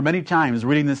can remember many times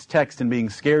reading this text and being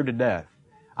scared to death.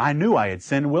 I knew I had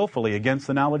sinned willfully against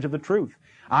the knowledge of the truth.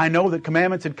 I know that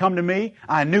commandments had come to me.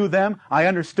 I knew them. I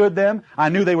understood them. I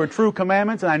knew they were true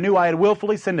commandments, and I knew I had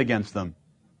willfully sinned against them.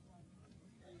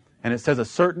 And it says, a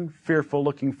certain fearful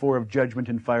looking for of judgment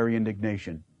and fiery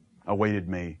indignation awaited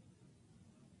me.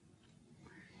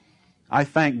 I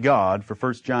thank God for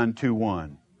 1 John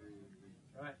 2:1.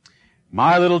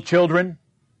 My little children,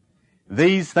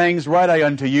 these things write I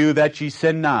unto you, that ye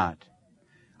sin not.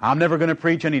 I'm never going to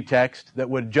preach any text that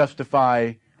would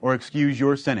justify or excuse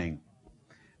your sinning.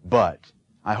 But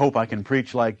I hope I can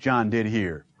preach like John did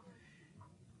here.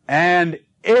 And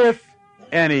if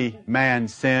any man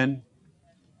sin,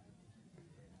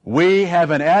 we have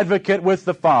an advocate with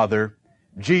the Father,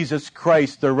 Jesus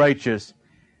Christ the righteous,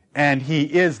 and He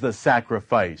is the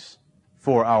sacrifice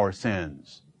for our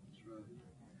sins,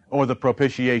 or the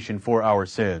propitiation for our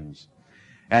sins.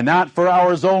 And not for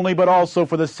ours only, but also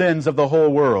for the sins of the whole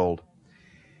world.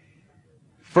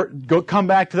 Come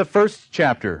back to the first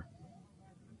chapter.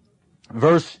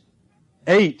 Verse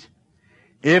 8.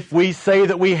 If we say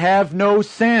that we have no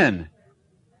sin,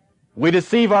 we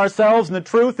deceive ourselves and the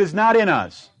truth is not in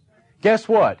us. Guess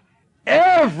what?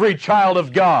 Every child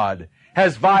of God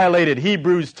has violated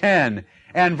Hebrews 10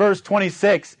 and verse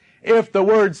 26 if the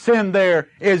word sin there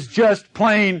is just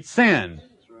plain sin.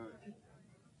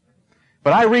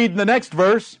 But I read in the next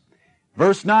verse,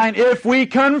 verse 9, if we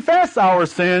confess our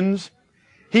sins,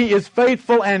 He is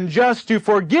faithful and just to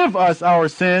forgive us our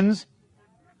sins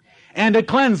and to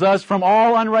cleanse us from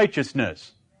all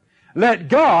unrighteousness. Let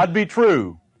God be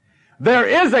true. There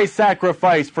is a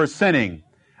sacrifice for sinning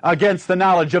against the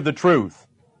knowledge of the truth.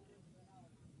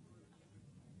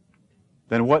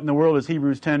 Then what in the world does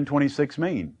Hebrews 10:26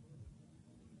 mean?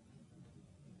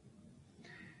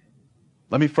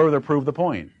 Let me further prove the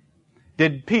point.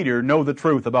 Did Peter know the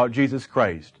truth about Jesus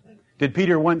Christ? Did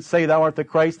Peter once say, Thou art the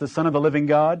Christ, the Son of the living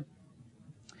God?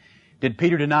 Did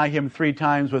Peter deny Him 3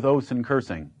 times with oaths and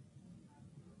cursing?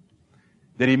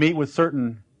 Did he meet with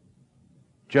certain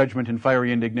judgment and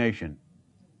fiery indignation?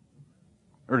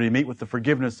 Or did he meet with the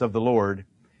forgiveness of the Lord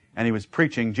and he was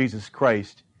preaching Jesus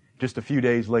Christ just a few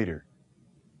days later?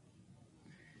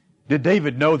 Did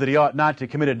David know that he ought not to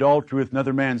commit adultery with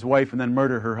another man's wife and then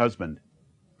murder her husband?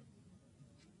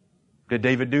 Did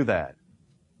David do that?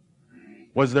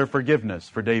 Was there forgiveness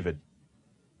for David?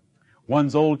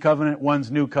 One's old covenant, one's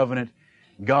new covenant,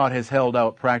 God has held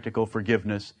out practical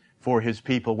forgiveness for His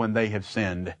people when they have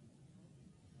sinned.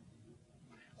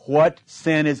 What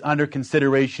sin is under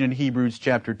consideration in Hebrews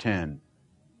chapter 10?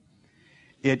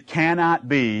 It cannot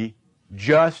be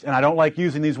just, and I don't like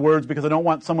using these words because I don't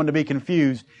want someone to be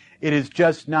confused, it is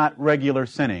just not regular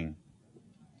sinning.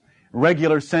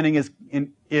 Regular sinning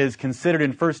is considered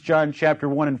in 1 John chapter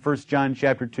 1 and 1 John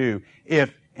chapter 2.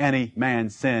 If any man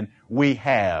sin, we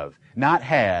have, not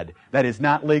had, that is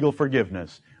not legal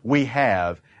forgiveness. We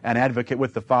have an advocate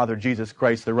with the Father, Jesus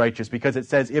Christ the righteous, because it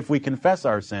says if we confess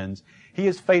our sins, He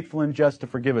is faithful and just to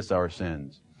forgive us our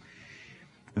sins.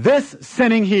 This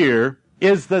sinning here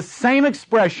is the same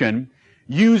expression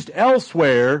used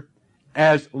elsewhere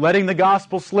as letting the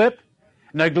gospel slip,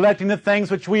 neglecting the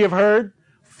things which we have heard,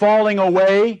 falling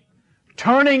away,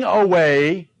 turning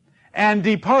away, and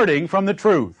departing from the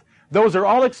truth. Those are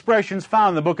all expressions found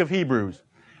in the book of Hebrews.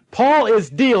 Paul is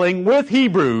dealing with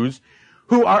Hebrews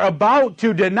who are about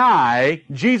to deny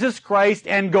Jesus Christ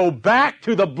and go back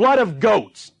to the blood of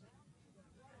goats.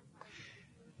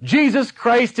 Jesus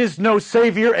Christ is no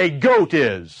Savior, a goat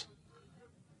is.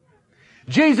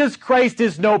 Jesus Christ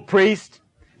is no priest.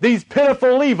 These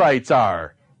pitiful Levites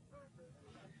are.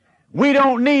 We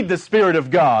don't need the Spirit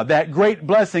of God, that great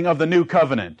blessing of the new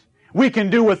covenant. We can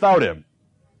do without Him.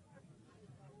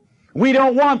 We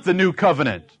don't want the new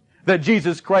covenant that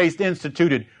Jesus Christ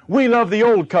instituted. We love the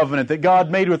old covenant that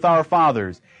God made with our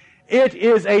fathers. It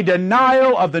is a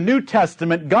denial of the New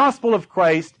Testament gospel of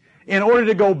Christ in order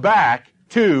to go back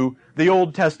to the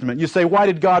Old Testament. You say, why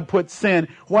did God put sin?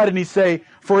 Why didn't He say,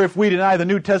 for if we deny the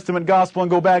New Testament gospel and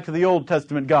go back to the Old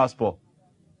Testament gospel?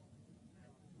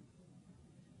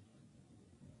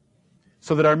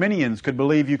 So that Arminians could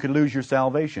believe you could lose your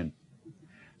salvation.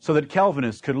 So that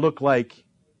Calvinists could look like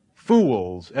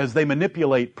fools as they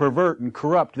manipulate, pervert, and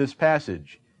corrupt this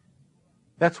passage.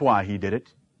 That's why He did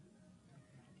it.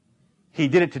 He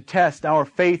did it to test our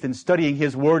faith in studying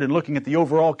His Word and looking at the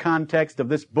overall context of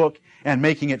this book and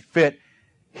making it fit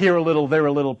here a little, there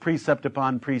a little, precept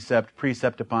upon precept,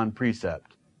 precept upon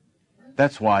precept.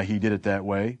 That's why He did it that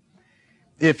way.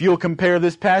 If you'll compare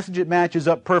this passage, it matches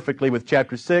up perfectly with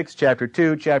chapter 6, chapter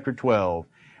 2, chapter 12.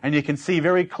 And you can see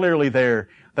very clearly there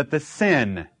that the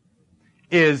sin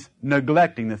is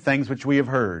neglecting the things which we have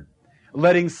heard,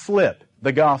 letting slip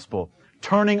the gospel,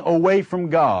 turning away from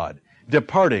God,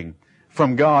 departing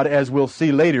from God, as we'll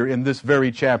see later in this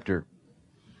very chapter.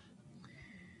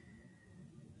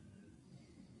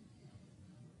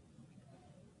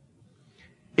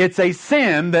 It's a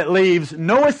sin that leaves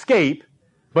no escape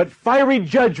but fiery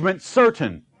judgment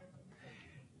certain.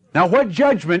 Now, what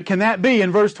judgment can that be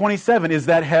in verse 27? Is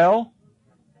that hell?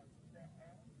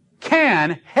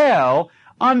 Can hell,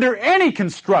 under any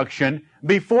construction,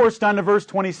 be forced onto verse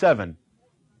 27?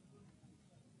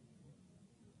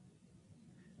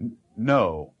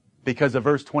 No, because of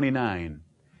verse 29.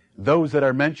 Those that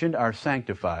are mentioned are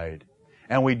sanctified.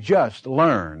 And we just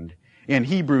learned in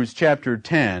Hebrews chapter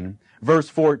 10, verse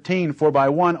 14, for by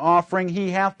one offering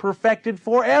He hath perfected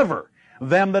forever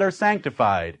them that are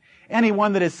sanctified.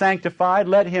 Anyone that is sanctified,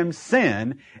 let him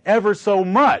sin ever so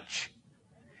much.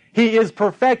 He is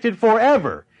perfected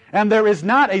forever. And there is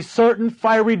not a certain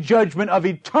fiery judgment of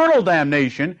eternal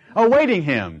damnation awaiting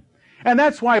him. And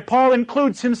that's why Paul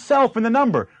includes himself in the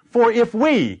number. For if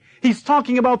we, he's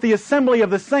talking about the assembly of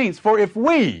the saints, for if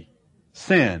we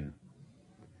sin.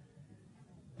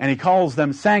 And he calls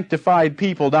them sanctified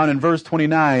people down in verse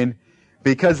 29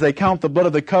 because they count the blood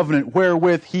of the covenant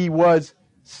wherewith He was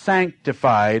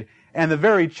sanctified. And the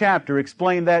very chapter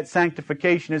explained that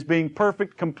sanctification as being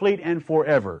perfect, complete, and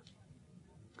forever.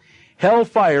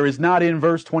 Hellfire is not in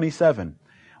verse 27.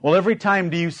 Well, every time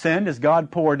do you sin, does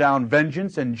God pour down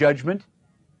vengeance and judgment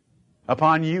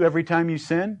upon you every time you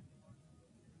sin?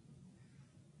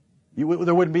 There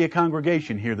wouldn't be a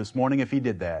congregation here this morning if He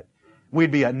did that.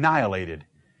 We'd be annihilated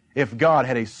if God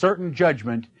had a certain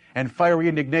judgment and fiery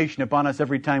indignation upon us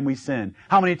every time we sin.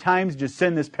 How many times did you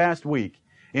sin this past week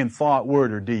in thought,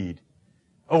 word, or deed?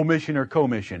 Omission or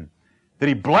commission? Did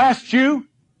He blast you?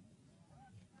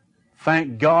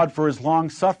 Thank God for His long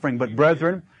suffering. But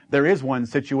brethren, there is one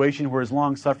situation where His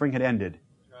long suffering had ended.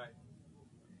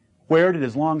 Where did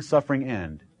His long suffering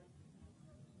end?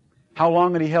 How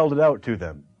long had He held it out to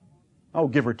them? Oh,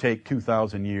 give or take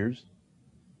 2,000 years.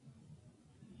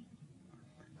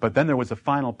 But then there was a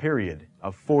final period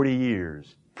of 40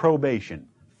 years, probation,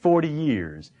 40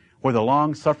 years, where the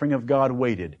long suffering of God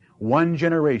waited. One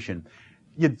generation.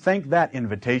 You'd think that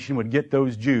invitation would get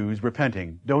those Jews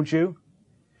repenting, don't you?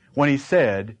 When He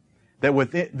said that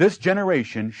with this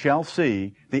generation shall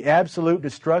see the absolute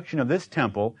destruction of this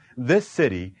temple, this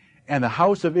city, and the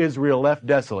house of Israel left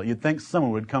desolate, you'd think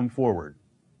someone would come forward.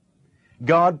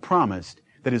 God promised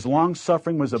that His long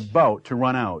suffering was about to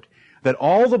run out, that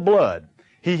all the blood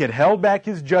He had held back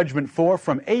His judgment for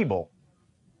from Abel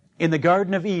in the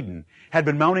Garden of Eden had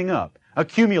been mounting up,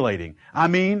 accumulating. I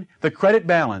mean, the credit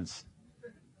balance,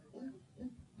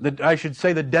 I should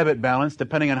say the debit balance,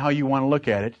 depending on how you want to look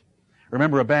at it.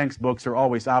 Remember, a bank's books are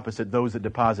always opposite those that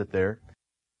deposit there.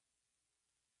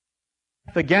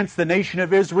 Against the nation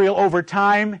of Israel over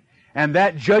time, and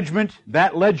that judgment,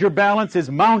 that ledger balance is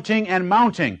mounting and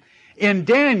mounting. In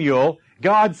Daniel,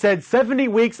 God said 70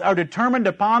 weeks are determined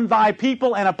upon thy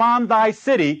people and upon thy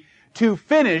city to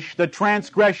finish the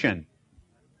transgression.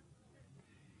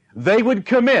 They would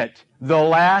commit the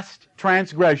last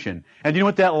transgression. And you know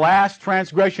what that last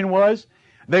transgression was?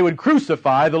 They would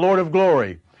crucify the Lord of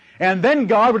glory. And then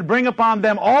God would bring upon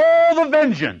them all the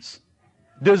vengeance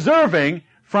deserving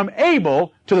from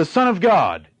Abel to the Son of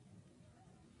God.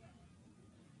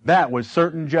 That was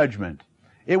certain judgment.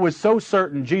 It was so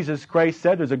certain, Jesus Christ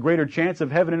said, there's a greater chance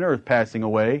of heaven and earth passing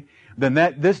away than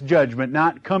this judgment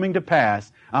not coming to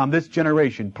pass on this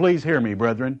generation. Please hear me,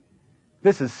 brethren.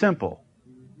 This is simple.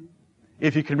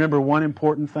 If you can remember one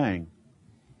important thing.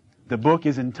 The book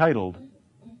is entitled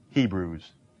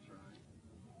Hebrews.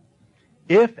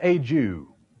 If a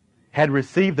Jew had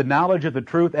received the knowledge of the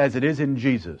truth as it is in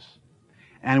Jesus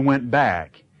and went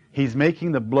back, he's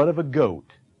making the blood of a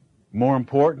goat more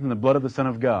important than the blood of the Son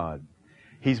of God.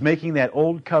 He's making that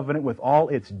old covenant with all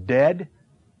its dead,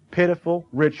 pitiful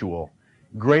ritual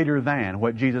greater than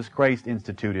what Jesus Christ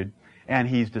instituted, and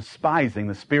he's despising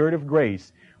the Spirit of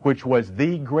grace, which was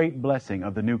the great blessing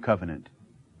of the new covenant.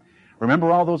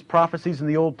 Remember all those prophecies in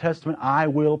the Old Testament? I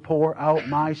will pour out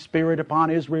my Spirit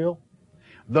upon Israel.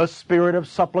 The Spirit of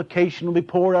supplication will be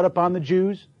poured out upon the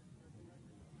Jews.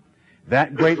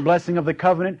 That great blessing of the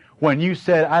covenant, when you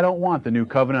said, I don't want the new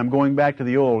covenant, I'm going back to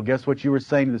the old, guess what you were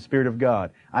saying to the Spirit of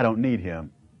God? I don't need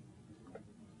Him.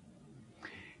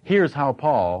 Here's how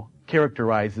Paul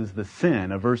characterizes the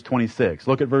sin of verse 26.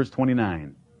 Look at verse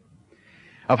 29.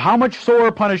 Of how much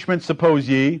sore punishment, suppose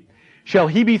ye, shall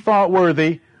he be thought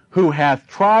worthy who hath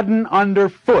trodden under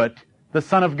foot the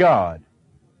Son of God?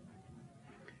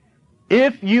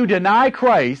 If you deny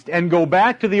Christ and go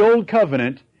back to the old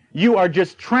covenant, you are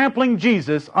just trampling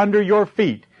Jesus under your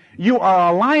feet. You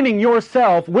are aligning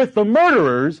yourself with the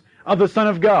murderers of the Son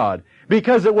of God,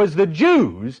 because it was the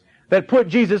Jews that put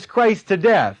Jesus Christ to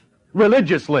death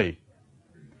religiously.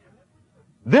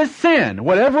 This sin,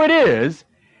 whatever it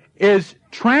is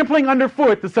trampling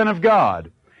underfoot the Son of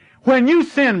God. When you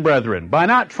sin, brethren, by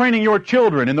not training your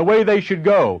children in the way they should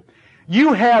go,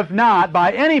 you have not,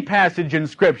 by any passage in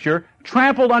Scripture,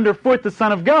 trampled underfoot the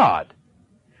Son of God.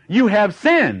 You have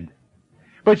sinned.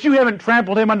 But you haven't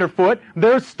trampled Him underfoot.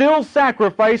 There's still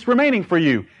sacrifice remaining for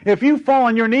you. If you fall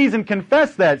on your knees and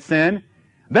confess that sin,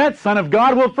 that Son of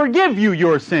God will forgive you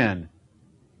your sin.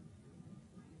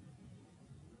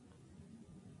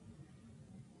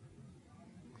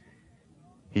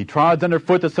 He trods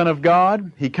underfoot the Son of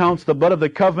God. He counts the blood of the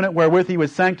covenant wherewith He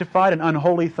was sanctified an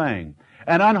unholy thing.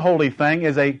 An unholy thing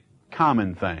is a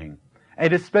common thing, a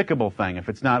despicable thing if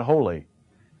it's not holy.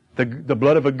 The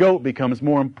blood of a goat becomes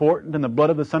more important than the blood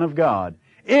of the Son of God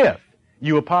if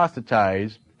you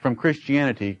apostatize from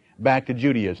Christianity back to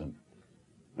Judaism.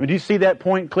 I mean, do you see that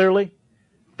point clearly?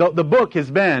 The book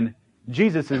has been,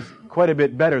 Jesus is quite a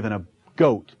bit better than a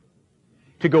goat.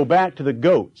 To go back to the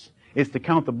goats is to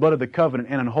count the blood of the covenant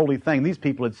an unholy thing. These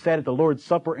people had sat at the Lord's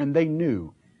Supper and they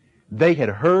knew. They had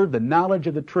heard the knowledge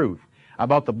of the truth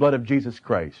about the blood of Jesus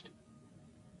Christ.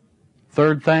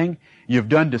 Third thing, you've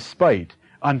done despite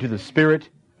unto the Spirit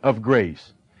of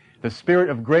grace. The Spirit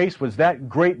of grace was that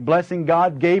great blessing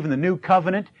God gave in the new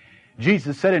covenant.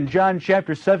 Jesus said in John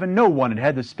chapter 7, no one had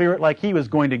had the Spirit like He was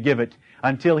going to give it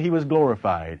until He was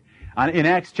glorified. In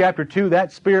Acts chapter 2,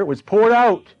 that Spirit was poured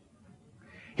out.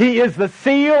 He is the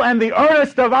seal and the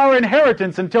earnest of our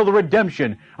inheritance until the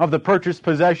redemption of the purchased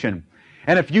possession.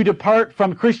 And if you depart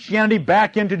from Christianity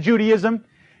back into Judaism,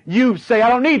 you say, I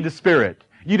don't need the Spirit.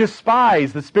 You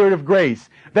despise the Spirit of grace,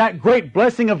 that great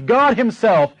blessing of God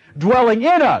Himself dwelling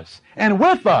in us and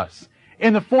with us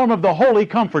in the form of the Holy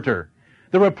Comforter,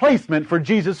 the replacement for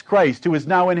Jesus Christ who is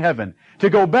now in heaven. To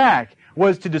go back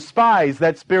was to despise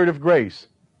that Spirit of grace.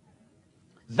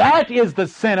 That is the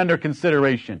sin under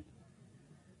consideration.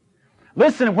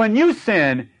 Listen, when you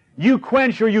sin, you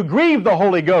quench or you grieve the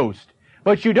Holy Ghost,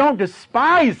 but you don't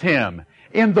despise Him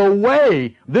in the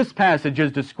way this passage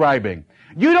is describing.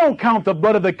 You don't count the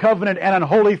blood of the covenant an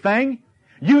unholy thing.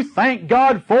 You thank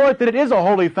God for it, that it is a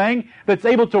holy thing that's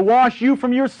able to wash you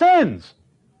from your sins.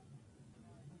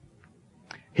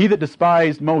 He that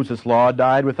despised Moses' law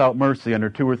died without mercy under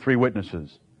 2 or 3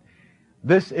 witnesses.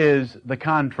 This is the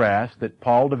contrast that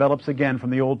Paul develops again from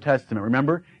the Old Testament.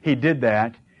 Remember, he did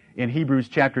that in Hebrews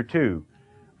chapter 2.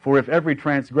 For if every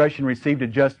transgression received a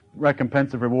just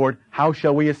recompense of reward, how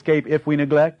shall we escape if we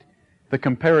neglect? The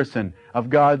comparison of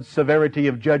God's severity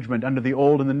of judgment under the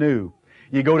old and the new.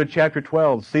 You go to chapter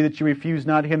 12, see that you refuse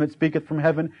not him that speaketh from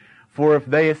heaven, for if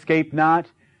they escape not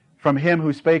from him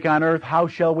who spake on earth, how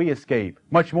shall we escape?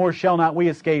 Much more shall not we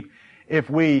escape if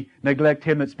we neglect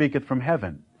him that speaketh from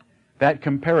heaven. That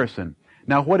comparison.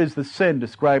 Now what is the sin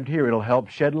described here? It'll help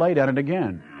shed light on it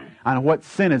again, on what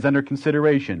sin is under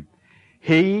consideration.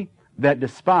 He that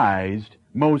despised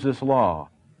Moses' law.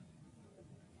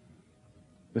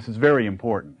 This is very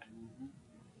important.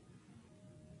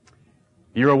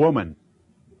 You're a woman.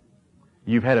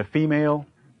 You've had a female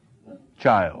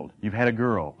child. You've had a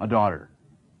girl, a daughter.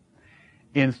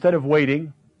 Instead of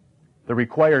waiting the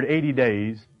required 80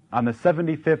 days, on the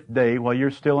 75th day, while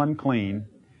you're still unclean,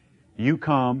 you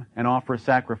come and offer a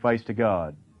sacrifice to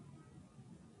God.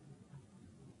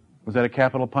 Was that a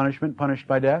capital punishment, punished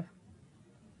by death?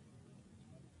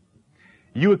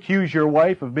 You accuse your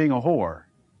wife of being a whore.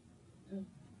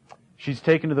 She's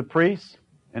taken to the priest,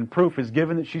 and proof is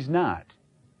given that she's not.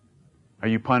 Are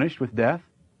you punished with death?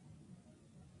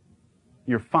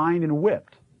 You're fined and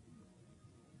whipped.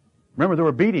 Remember, there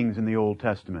were beatings in the Old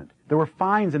Testament. There were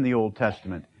fines in the Old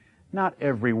Testament. Not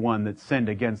everyone that sinned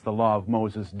against the law of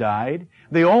Moses died.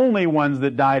 The only ones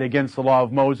that died against the law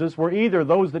of Moses were either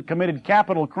those that committed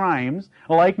capital crimes,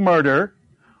 like murder,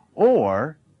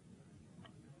 or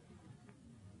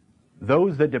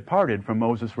those that departed from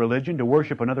Moses' religion to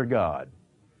worship another god.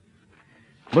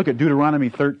 Look at Deuteronomy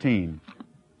 13.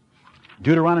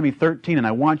 Deuteronomy 13, and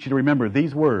I want you to remember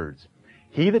these words.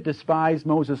 He that despised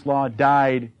Moses' law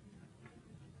died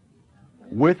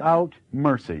without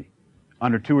mercy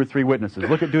under 2 or 3 witnesses.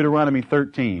 Look at Deuteronomy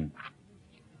 13.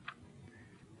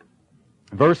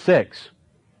 Verse 6.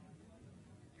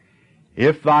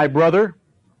 If thy brother,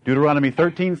 Deuteronomy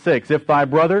 13:6, if thy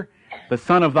brother, the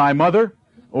son of thy mother,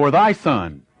 or thy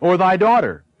son, or thy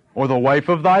daughter, or the wife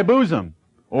of thy bosom,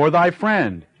 or thy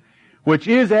friend, which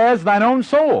is as thine own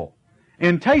soul,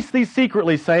 entice thee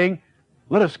secretly, saying,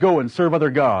 Let us go and serve other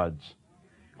gods,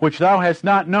 which thou hast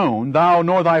not known, thou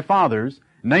nor thy fathers,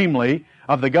 namely,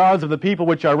 of the gods of the people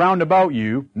which are round about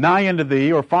you, nigh unto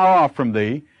thee, or far off from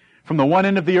thee, from the one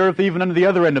end of the earth even unto the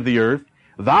other end of the earth,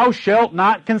 thou shalt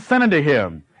not consent unto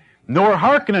him, nor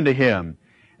hearken unto him,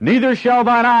 neither shall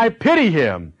thine eye pity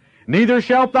him, neither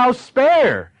shalt thou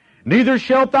spare, neither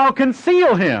shalt thou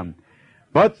conceal him,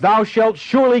 but thou shalt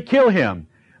surely kill him.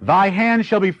 Thy hand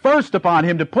shall be first upon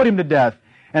him to put him to death,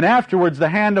 and afterwards the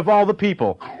hand of all the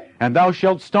people. And thou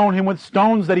shalt stone him with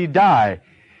stones that he die,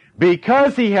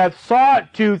 because he hath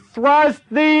sought to thrust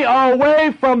thee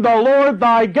away from the Lord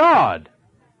thy God,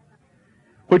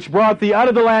 which brought thee out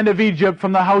of the land of Egypt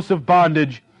from the house of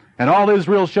bondage. And all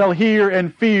Israel shall hear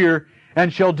and fear,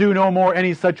 and shall do no more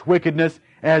any such wickedness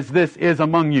as this is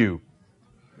among you.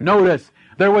 Notice,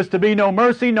 there was to be no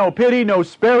mercy, no pity, no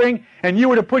sparing, and you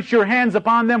were to put your hands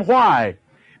upon them. Why?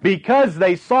 Because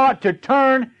they sought to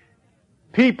turn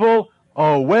people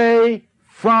away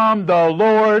from the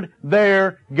Lord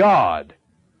their God.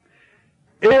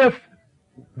 If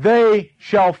they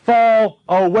shall fall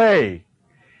away,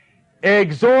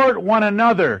 exhort one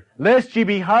another, lest ye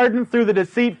be hardened through the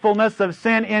deceitfulness of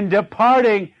sin in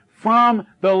departing from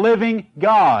the living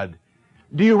God.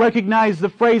 Do you recognize the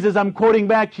phrases I'm quoting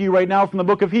back to you right now from the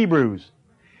book of Hebrews?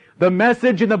 The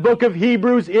message in the book of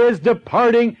Hebrews is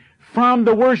departing from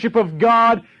the worship of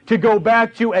God to go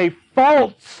back to a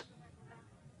false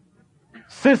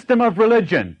system of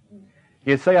religion.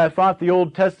 You say, I thought the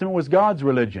Old Testament was God's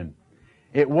religion.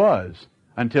 It was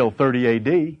until 30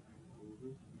 A.D.,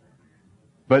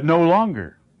 but no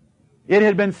longer. It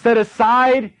had been set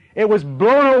aside, it was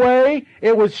blown away,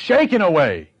 it was shaken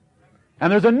away.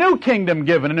 And there's a new kingdom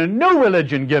given and a new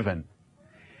religion given.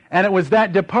 And it was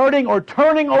that departing or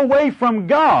turning away from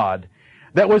God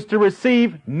that was to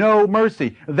receive no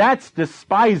mercy. That's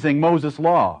despising Moses'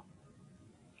 law.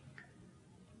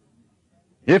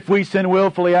 If we sin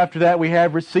willfully, after that we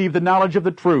have received the knowledge of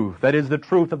the truth, that is the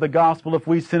truth of the gospel. If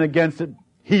we sin against it,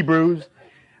 Hebrews,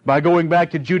 by going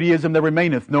back to Judaism, there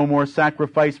remaineth no more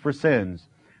sacrifice for sins.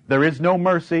 There is no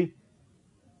mercy.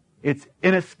 It's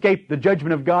inescapable. The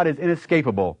judgment of God is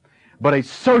inescapable. But a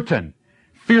certain,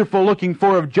 fearful looking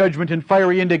for of judgment and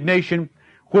fiery indignation,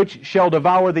 which shall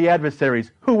devour the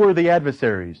adversaries. Who were the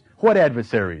adversaries? What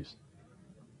adversaries?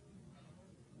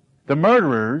 The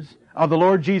murderers of the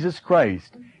Lord Jesus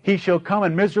Christ. He shall come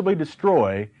and miserably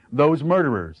destroy those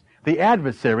murderers. The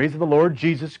adversaries of the Lord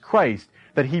Jesus Christ,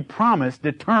 that He promised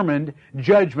determined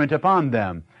judgment upon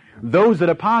them. Those that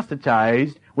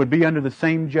apostatized would be under the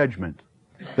same judgment,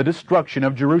 the destruction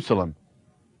of Jerusalem.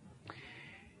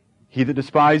 He that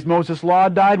despised Moses' law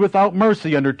died without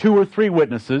mercy under 2 or 3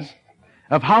 witnesses.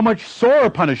 Of how much sore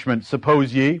punishment,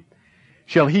 suppose ye,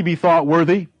 shall he be thought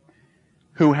worthy,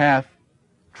 who hath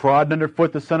trodden under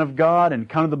foot the Son of God, and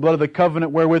counted the blood of the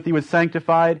covenant wherewith he was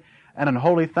sanctified, an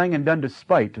unholy thing, and done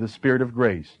despite to the Spirit of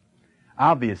grace?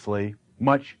 Obviously,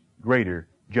 much greater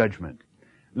judgment.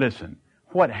 Listen,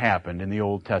 what happened in the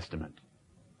Old Testament?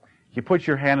 You put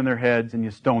your hand on their heads and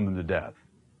you stone them to death.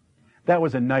 That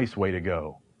was a nice way to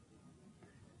go.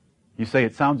 You say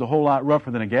it sounds a whole lot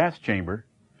rougher than a gas chamber.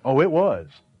 Oh, it was.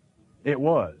 It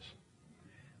was.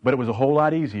 But it was a whole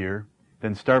lot easier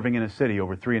than starving in a city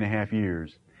over 3.5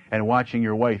 years and watching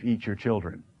your wife eat your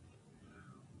children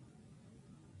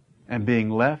and being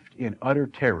left in utter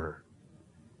terror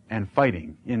and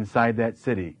fighting inside that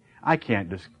city. I can't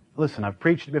just... Listen, I've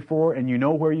preached it before, and you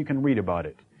know where you can read about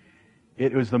it.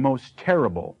 It was the most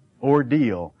terrible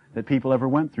ordeal that people ever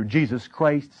went through. Jesus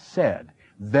Christ said,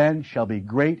 "Then shall be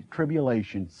great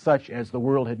tribulation, such as the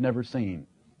world had never seen."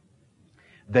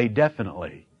 They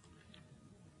definitely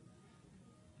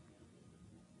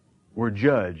were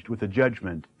judged with a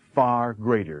judgment far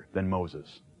greater than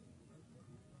Moses.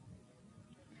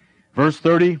 Verse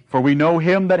 30, "For we know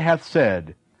him that hath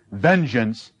said,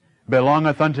 Vengeance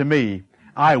belongeth unto me,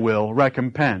 I will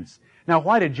recompense." Now,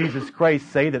 why did Jesus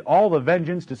Christ say that all the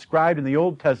vengeance described in the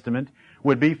Old Testament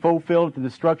would be fulfilled at the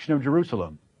destruction of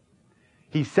Jerusalem?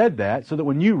 He said that so that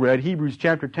when you read Hebrews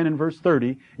chapter 10 and verse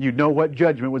 30, you'd know what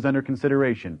judgment was under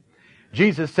consideration.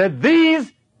 Jesus said,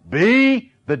 "These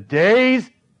be the days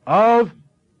of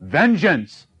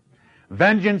vengeance.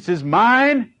 Vengeance is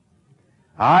mine,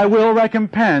 I will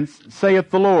recompense, saith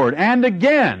the Lord." And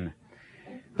again,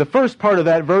 the first part of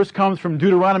that verse comes from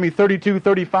Deuteronomy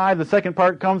 32:35. The second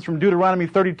part comes from Deuteronomy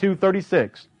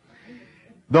 32:36.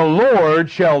 The Lord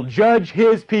shall judge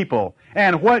his people.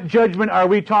 And what judgment are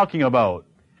we talking about?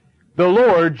 The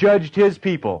Lord judged his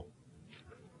people.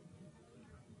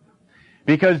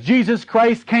 Because Jesus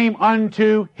Christ came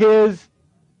unto his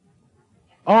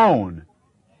own,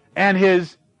 and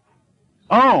his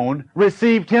own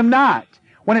received him not.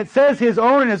 When it says his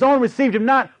own and his own received him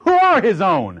not, who are his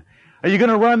own? Are you going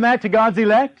to run that to God's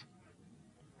elect?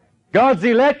 God's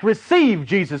elect received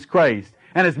Jesus Christ,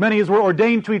 and as many as were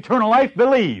ordained to eternal life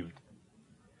believed.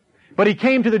 But he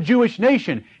came to the Jewish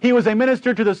nation. He was a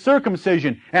minister to the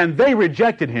circumcision, and they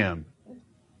rejected him.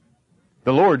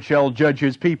 The Lord shall judge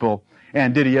his people,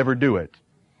 and did he ever do it?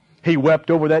 He wept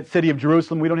over that city of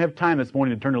Jerusalem. We don't have time this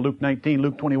morning to turn to Luke 19,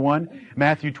 Luke 21,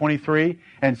 Matthew 23,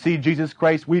 and see Jesus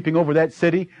Christ weeping over that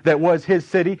city, that was his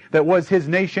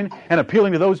nation, and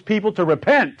appealing to those people to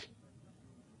repent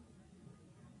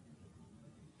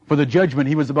for the judgment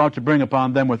he was about to bring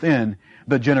upon them within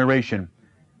the generation.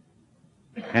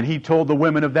 And he told the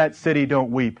women of that city,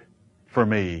 "Don't weep for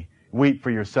me. Weep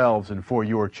for yourselves and for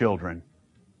your children."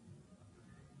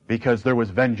 Because there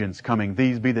was vengeance coming.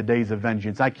 These be the days of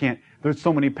vengeance. There's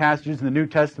so many passages in the New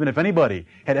Testament. If anybody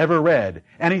had ever read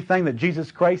anything that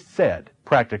Jesus Christ said,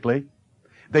 practically,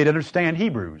 they'd understand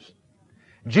Hebrews.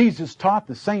 Jesus taught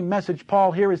the same message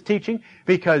Paul here is teaching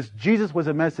because Jesus was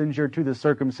a messenger to the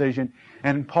circumcision,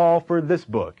 and Paul, for this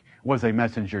book, was a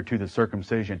messenger to the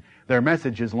circumcision. Their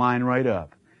messages line right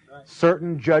up.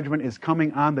 Certain judgment is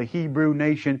coming on the Hebrew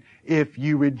nation if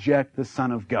you reject the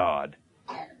Son of God.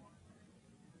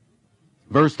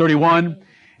 Verse 31,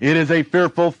 "It is a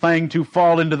fearful thing to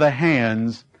fall into the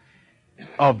hands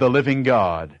of the living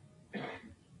God."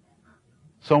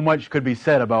 So much could be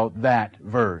said about that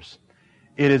verse.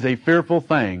 It is a fearful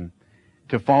thing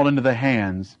to fall into the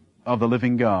hands of the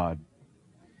living God.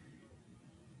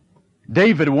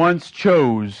 David once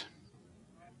chose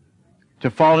to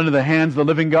fall into the hands of the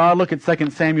living God. Look at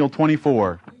 2 Samuel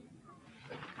 24.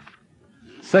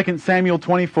 2 Samuel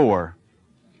 24.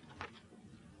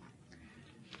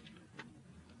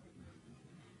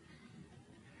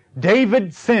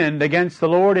 David sinned against the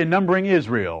Lord in numbering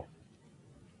Israel.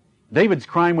 David's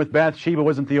crime with Bathsheba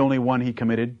wasn't the only one he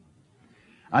committed.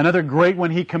 Another great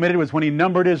one he committed was when he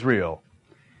numbered Israel.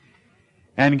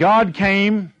 And God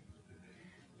came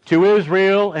to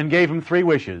Israel and gave him 3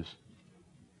 wishes.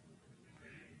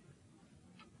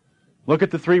 Look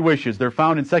at the 3 wishes. They're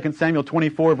found in 2 Samuel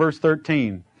 24, verse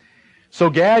 13. "So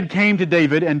Gad came to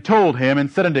David and told him and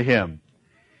said unto him,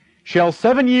 Shall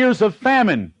 7 years of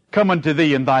famine come unto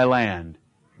thee in thy land?"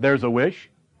 There's a wish.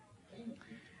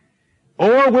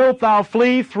 "Or wilt thou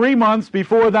flee 3 months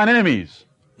before thine enemies,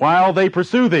 while they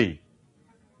pursue thee?"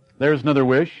 There's another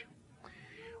wish.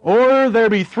 "Or there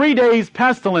be 3 days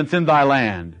pestilence in thy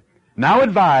land. Now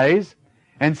advise,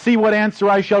 and see what answer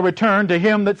I shall return to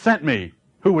him that sent me."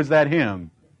 Who was that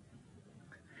him?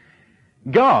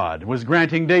 God was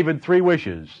granting David 3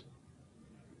 wishes.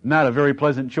 Not a very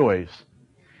pleasant choice.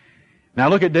 Now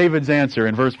look at David's answer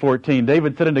in verse 14.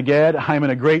 David said unto Gad, I am in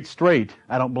a great strait.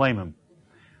 I don't blame him.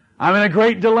 I'm in a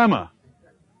great dilemma.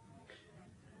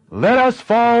 Let us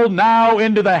fall now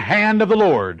into the hand of the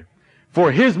Lord,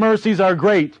 for His mercies are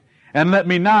great, and let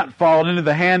me not fall into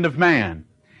the hand of man.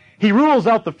 He rules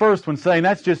out the first one, saying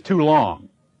that's just too long.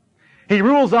 He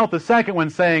rules out the second one,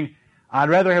 saying, I'd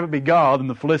rather have it be God than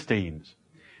the Philistines.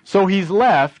 So he's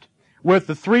left with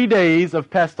the 3 days of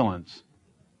pestilence.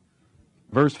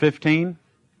 Verse 15.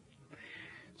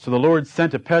 So the Lord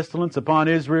sent a pestilence upon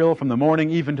Israel from the morning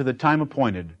even to the time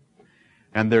appointed.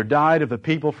 And there died of the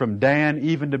people from Dan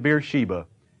even to Beersheba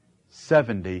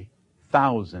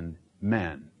 70,000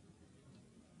 men.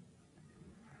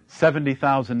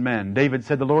 70,000 men. David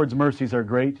said, the Lord's mercies are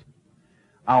great.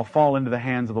 I'll fall into the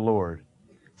hands of the Lord.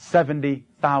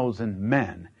 70,000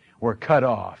 men were cut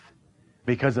off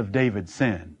because of David's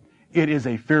sin. It is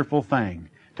a fearful thing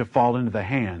to fall into the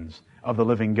hands of the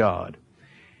living God.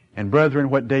 And brethren,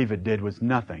 what David did was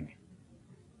nothing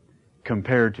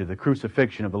compared to the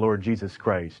crucifixion of the Lord Jesus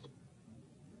Christ.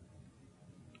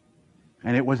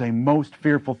 And it was a most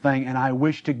fearful thing, and I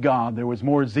wish to God there was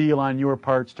more zeal on your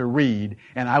parts to read,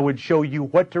 and I would show you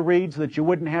what to read so you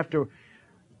wouldn't have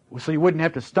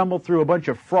to stumble through a bunch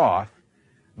of froth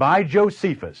by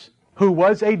Josephus, who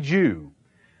was a Jew,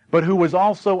 but who was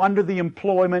also under the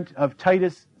employment of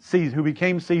Titus Caesar, who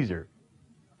became Caesar,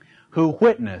 who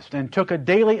witnessed and took a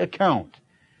daily account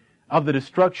of the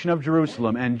destruction of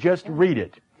Jerusalem, and just read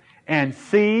it and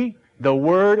see the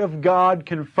Word of God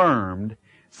confirmed,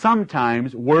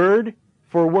 sometimes word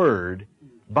for word,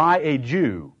 by a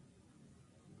Jew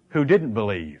who didn't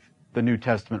believe the New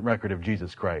Testament record of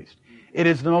Jesus Christ. It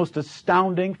is the most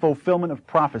astounding fulfillment of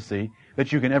prophecy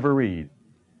that you can ever read.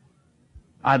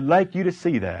 I'd like you to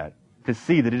see that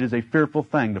it is a fearful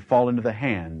thing to fall into the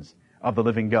hands of the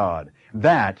living God.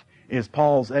 That is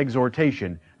Paul's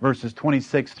exhortation, verses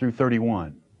 26 through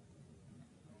 31.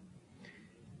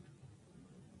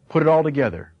 Put it all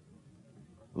together.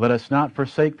 Let us not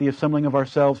forsake the assembling of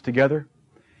ourselves together.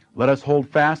 Let us hold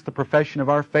fast the profession of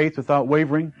our faith without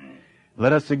wavering.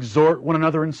 Let us exhort one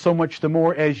another, and so much the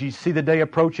more as ye see the day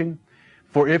approaching.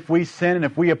 For if we sin and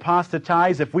if we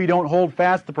apostatize, if we don't hold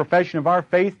fast the profession of our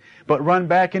faith, but run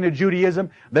back into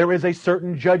Judaism, there is a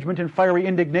certain judgment and fiery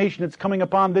indignation that's coming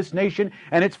upon this nation,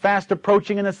 and it's fast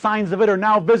approaching, and the signs of it are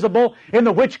now visible, in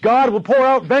the which God will pour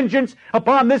out vengeance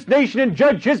upon this nation and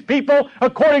judge His people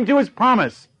according to His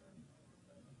promise.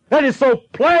 That is so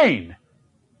plain.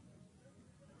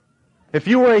 If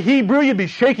you were a Hebrew, you'd be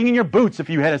shaking in your boots if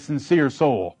you had a sincere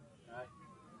soul.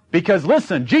 Because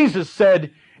listen, Jesus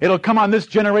said, it'll come on this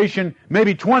generation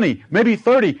maybe 20, maybe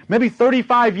 30, maybe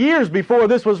 35 years before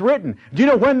this was written. Do you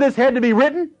know when this had to be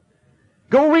written?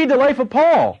 Go read the life of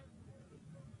Paul.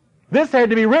 This had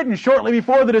to be written shortly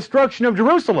before the destruction of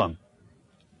Jerusalem.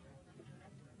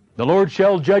 The Lord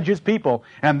shall judge His people,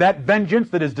 and that vengeance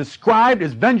that is described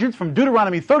is vengeance from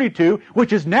Deuteronomy 32,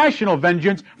 which is national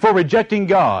vengeance for rejecting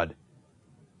God.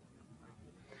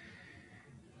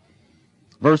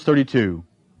 Verse 32.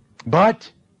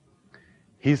 But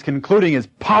he's concluding his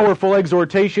powerful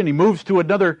exhortation. He moves to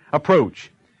another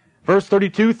approach. Verse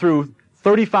 32 through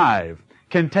 35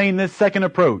 contain this second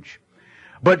approach.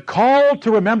 But call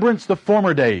to remembrance the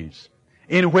former days,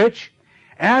 in which,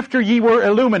 after ye were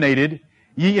illuminated,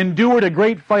 ye endured a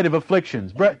great fight of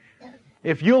afflictions.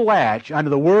 If you'll latch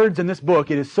onto the words in this book,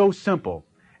 it is so simple.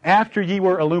 After ye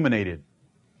were illuminated.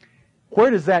 Where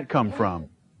does that come from?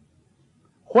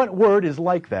 What word is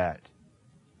like that?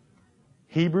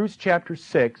 Hebrews chapter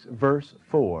 6, verse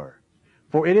 4.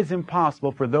 For it is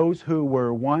impossible for those who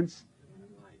were once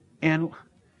in...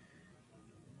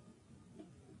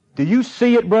 Do you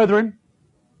see it, brethren?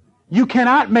 You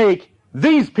cannot make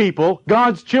these people,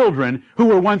 God's children, who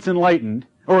were once enlightened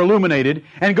or illuminated,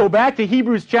 and go back to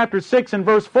Hebrews chapter 6 and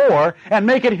verse 4 and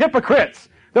make it hypocrites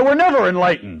that were never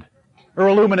enlightened or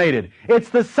illuminated. It's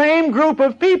the same group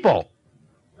of people.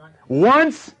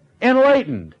 Once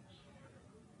enlightened.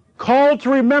 Called to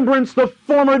remembrance the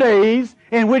former days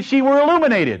in which ye were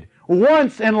illuminated.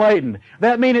 Once enlightened.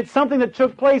 That means it's something that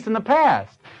took place in the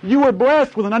past. You were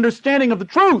blessed with an understanding of the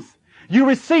truth. You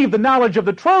received the knowledge of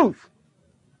the truth.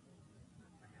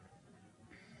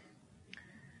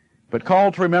 But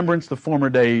call to remembrance the former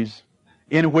days,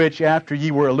 in which after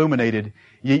ye were illuminated,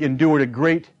 ye endured a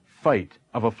great fight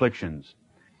of afflictions.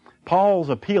 Paul's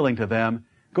appealing to them,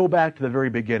 go back to the very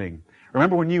beginning.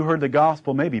 Remember when you heard the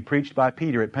gospel maybe preached by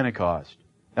Peter at Pentecost?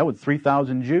 That was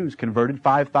 3,000 Jews converted,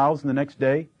 5,000 the next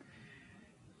day.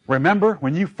 Remember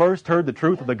when you first heard the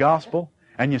truth of the gospel?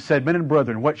 and you said, men and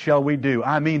brethren, what shall we do?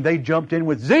 I mean, they jumped in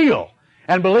with zeal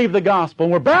and believed the gospel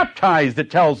and were baptized,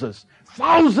 it tells us.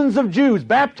 Thousands of Jews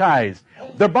baptized,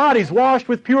 their bodies washed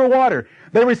with pure water.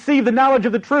 They received the knowledge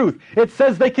of the truth. It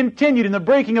says they continued in the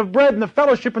breaking of bread and the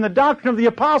fellowship and the doctrine of the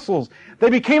apostles. They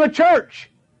became a church.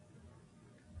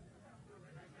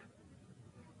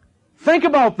 Think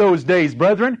about those days,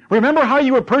 brethren. Remember how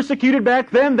you were persecuted back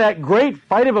then, that great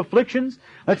fight of afflictions?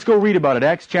 Let's go read about it,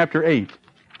 Acts chapter 8.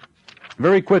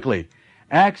 Very quickly.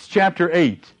 Acts chapter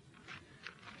 8.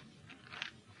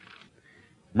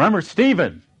 Remember,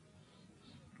 Stephen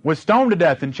was stoned to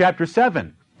death in chapter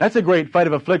 7. That's a great fight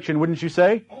of affliction, wouldn't you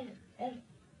say?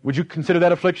 Would you consider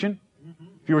that affliction?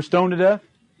 If you were stoned to death?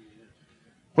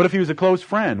 What if he was a close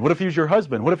friend? What if he was your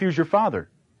husband? What if he was your father?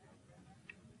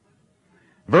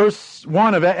 Verse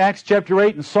 1 of Acts chapter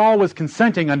 8, and Saul was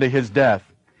consenting unto his death.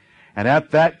 And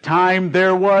at that time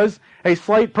there was a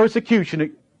slight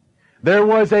persecution. There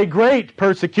was a great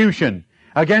persecution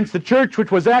against the church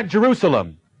which was at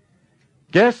Jerusalem.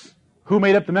 Guess who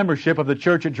made up the membership of the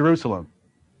church at Jerusalem?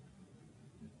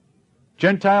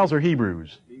 Gentiles or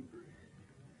Hebrews?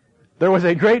 There was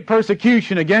a great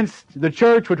persecution against the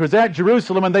church which was at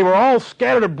Jerusalem, and they were all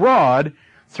scattered abroad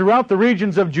throughout the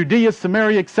regions of Judea,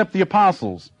 Samaria, except the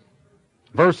apostles.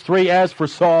 Verse 3, as for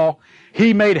Saul,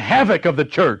 he made havoc of the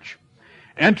church,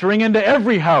 entering into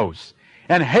every house,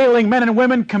 and hailing men and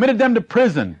women, committed them to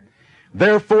prison.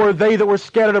 Therefore they that were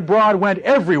scattered abroad went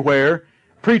everywhere,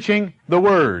 preaching the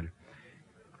word.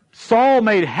 Saul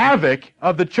made havoc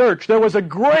of the church. There was a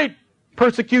great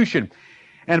persecution.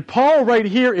 And Paul right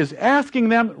here is asking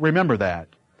them, remember that.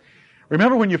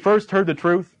 Remember when you first heard the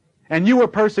truth? And you were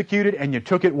persecuted, and you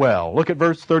took it well. Look at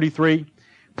verse 33.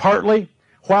 Partly,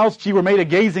 whilst ye were made a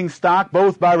gazing stock,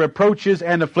 both by reproaches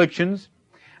and afflictions,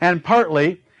 and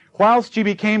partly, whilst ye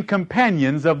became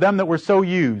companions of them that were so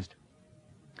used.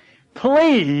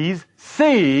 Please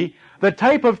see the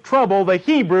type of trouble the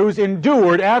Hebrews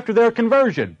endured after their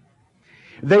conversion.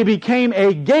 They became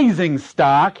a gazing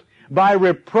stock by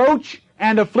reproach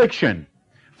and affliction.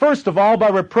 First of all, by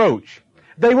reproach.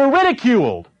 They were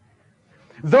ridiculed.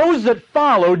 Those that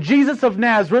followed Jesus of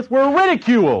Nazareth were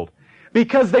ridiculed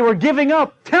because they were giving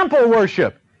up temple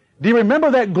worship. Do you remember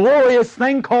that glorious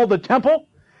thing called the temple?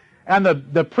 And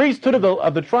the priesthood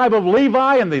of the tribe of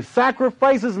Levi, and the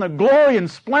sacrifices and the glory and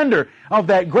splendor of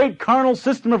that great carnal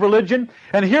system of religion.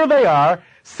 And here they are,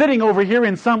 sitting over here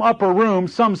in some upper room,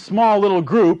 some small little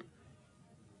group,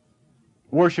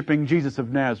 worshiping Jesus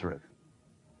of Nazareth.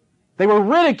 They were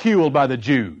ridiculed by the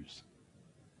Jews.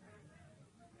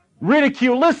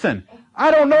 Ridicule. Listen,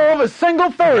 I don't know of a single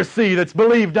Pharisee that's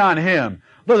believed on him.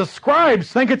 The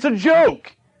scribes think it's a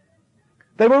joke.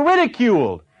 They were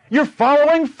ridiculed. You're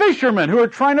following fishermen who are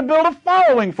trying to build a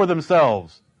following for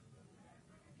themselves.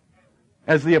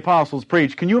 As the apostles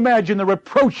preached, can you imagine the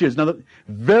reproaches? Now,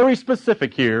 very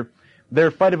specific here,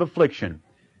 their fight of affliction.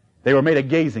 They were made a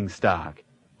gazing stock,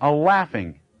 a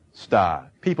laughing stock.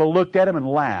 People looked at them and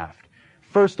laughed.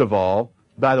 First of all,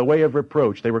 by the way of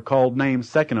reproach, they were called names.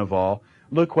 Second of all,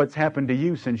 look what's happened to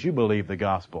you since you believed the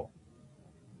gospel.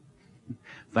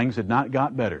 Things had not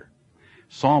got better.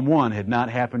 Psalm 1 had not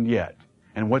happened yet.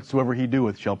 And whatsoever he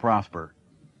doeth shall prosper.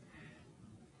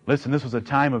 Listen, this was a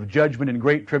time of judgment and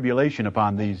great tribulation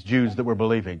upon these Jews that were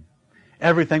believing.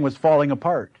 Everything was falling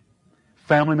apart.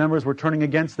 Family members were turning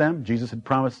against them. Jesus had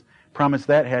promised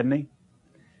that, hadn't he?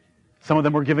 Some of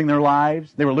them were giving their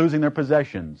lives. They were losing their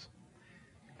possessions.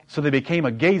 So they became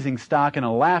a gazing stock and a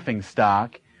laughing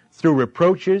stock through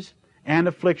reproaches and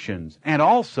afflictions. And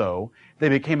also, they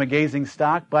became a gazing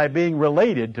stock by being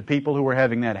related to people who were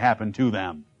having that happen to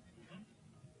them.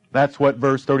 That's what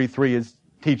verse 33 is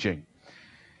teaching.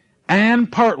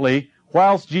 And partly,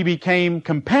 whilst ye became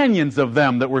companions of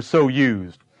them that were so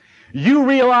used. You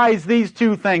realize these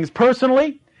two things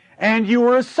personally, and you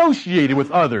were associated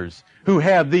with others who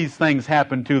had these things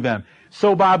happen to them.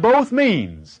 So by both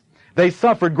means, they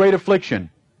suffered great affliction.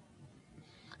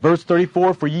 Verse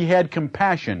 34, for ye had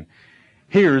compassion.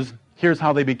 Here's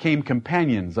how they became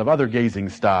companions of other gazing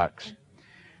stocks.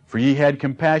 For ye had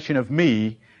compassion of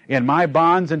me in my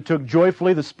bonds, and took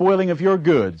joyfully the spoiling of your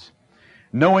goods,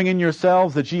 knowing in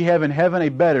yourselves that ye have in heaven a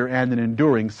better and an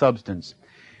enduring substance.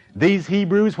 These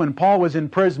Hebrews, when Paul was in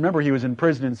prison, remember he was in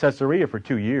prison in Caesarea for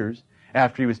 2 years,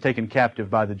 after he was taken captive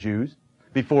by the Jews,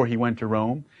 before he went to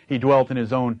Rome. He dwelt in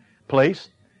his own place,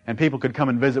 and people could come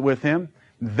and visit with him.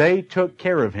 They took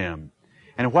care of him.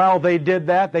 And while they did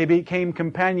that, they became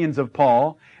companions of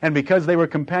Paul, and because they were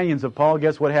companions of Paul,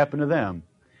 guess what happened to them?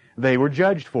 They were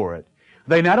judged for it.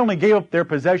 They not only gave up their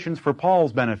possessions for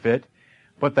Paul's benefit,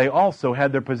 but they also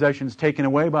had their possessions taken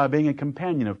away by being a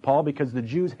companion of Paul because the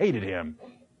Jews hated him.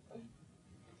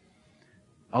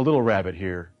 A little rabbit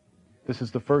here. This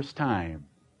is the first time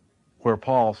where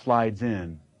Paul slides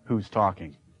in who's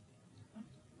talking.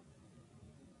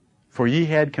 For ye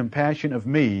had compassion of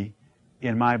me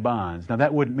in my bonds. Now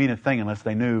that wouldn't mean a thing unless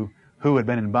they knew who had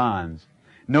been in bonds.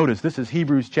 Notice, this is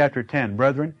Hebrews chapter 10.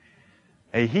 Brethren,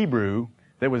 a Hebrew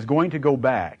that was going to go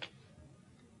back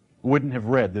wouldn't have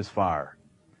read this far,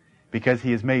 because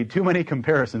he has made too many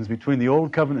comparisons between the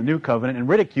Old Covenant and the New Covenant and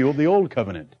ridiculed the Old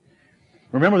Covenant.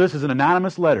 Remember, this is an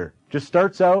anonymous letter. Just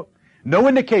starts out, no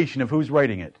indication of who's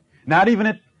writing it. Not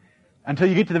even until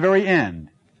you get to the very end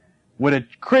would a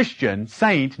Christian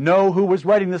saint know who was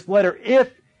writing this letter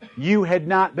if you had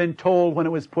not been told when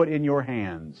it was put in your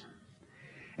hands.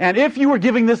 And if you were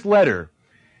giving this letter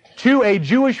to a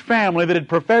Jewish family that had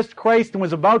professed Christ and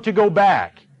was about to go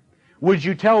back, would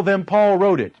you tell them Paul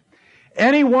wrote it?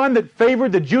 Anyone that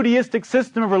favored the Judaistic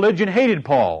system of religion hated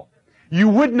Paul. You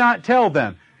would not tell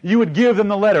them. You would give them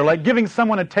the letter, like giving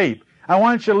someone a tape. I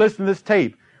want you to listen to this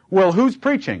tape. Well, who's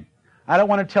preaching? I don't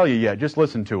want to tell you yet. Just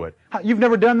listen to it. You've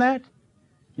never done that?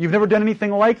 You've never done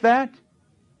anything like that?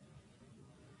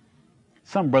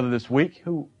 Some brother this week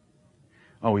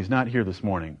he's not here this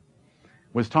morning,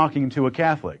 was talking to a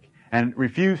Catholic and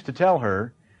refused to tell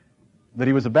her that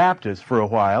he was a Baptist for a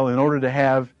while in order to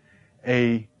have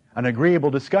an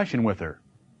agreeable discussion with her.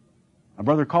 A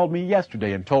brother called me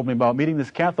yesterday and told me about meeting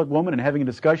this Catholic woman and having a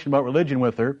discussion about religion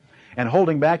with her and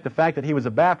holding back the fact that he was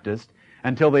a Baptist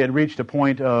until they had reached a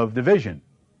point of division.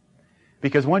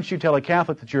 Because once you tell a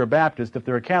Catholic that you're a Baptist, if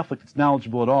they're a Catholic that's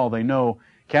knowledgeable at all, they know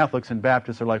Catholics and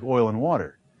Baptists are like oil and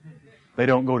water. They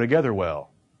don't go together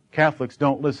well. Catholics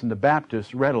don't listen to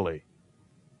Baptists readily.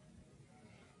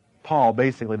 Paul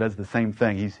basically does the same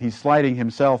thing. He's sliding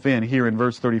himself in here in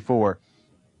verse 34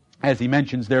 as he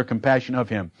mentions their compassion of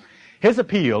him. His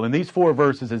appeal in these 4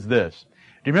 verses is this.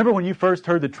 Do you remember when you first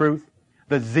heard the truth?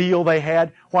 The zeal they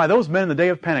had? Why, those men in the day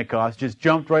of Pentecost just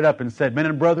jumped right up and said, "Men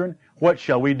and brethren, what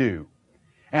shall we do?"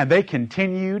 And they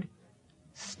continued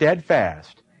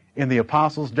steadfast in the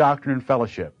apostles' doctrine and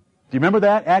fellowship. Do you remember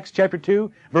that? Acts chapter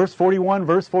 2, verse 41,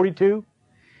 verse 42?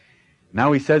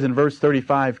 Now he says in verse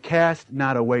 35, "Cast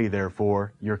not away,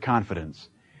 therefore, your confidence,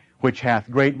 which hath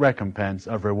great recompense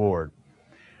of reward."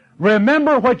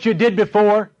 Remember what you did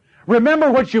before?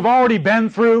 Remember what you've already been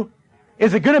through?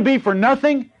 Is it going to be for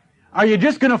nothing? Are you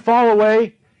just going to fall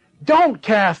away? Don't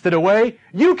cast it away.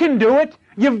 You can do it.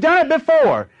 You've done it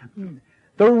before.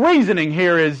 The reasoning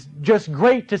here is just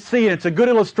great to see, and it's a good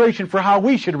illustration for how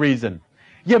we should reason.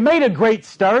 You made a great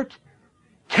start.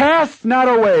 Cast not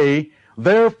away,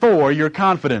 therefore, your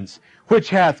confidence, which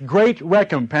hath great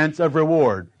recompense of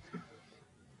reward.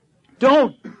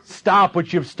 Don't stop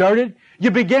what you've started. You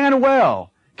began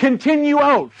well. Continue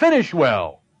out. Finish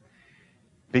well.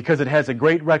 Because it has a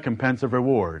great recompense of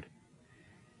reward.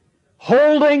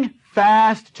 Holding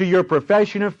fast to your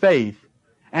profession of faith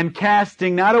and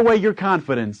casting not away your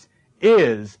confidence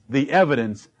is the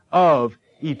evidence of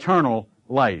eternal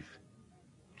life.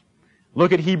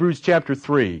 Look at Hebrews chapter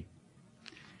 3.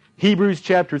 Hebrews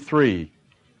chapter 3.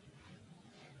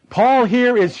 Paul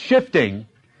here is shifting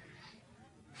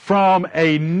from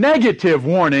a negative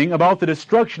warning about the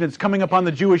destruction that's coming upon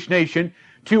the Jewish nation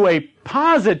to a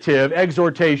positive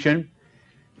exhortation.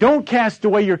 Don't cast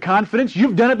away your confidence.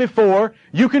 You've done it before.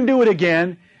 You can do it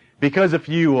again. Because if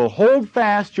you will hold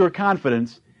fast your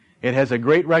confidence, it has a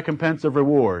great recompense of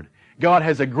reward. God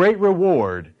has a great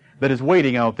reward that is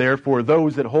waiting out there for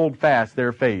those that hold fast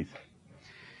their faith.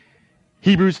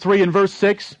 Hebrews 3 and verse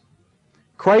 6,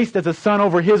 Christ as a son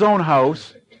over his own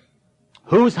house.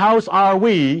 Whose house are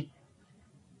we?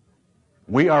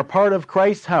 We are part of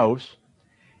Christ's house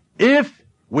if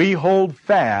we hold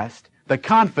fast the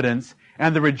confidence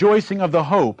and the rejoicing of the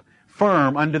hope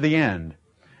firm unto the end.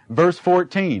 Verse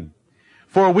 14,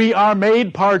 for we are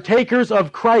made partakers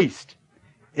of Christ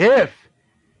if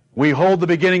we hold the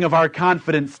beginning of our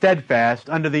confidence steadfast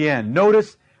unto the end.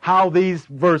 Notice how these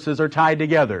verses are tied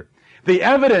together. The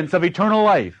evidence of eternal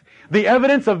life, the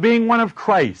evidence of being one of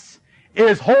Christ,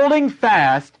 is holding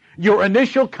fast your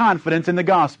initial confidence in the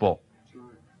gospel.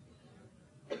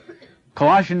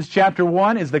 Colossians chapter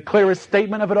 1 is the clearest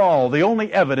statement of it all. The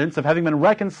only evidence of having been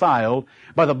reconciled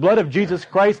by the blood of Jesus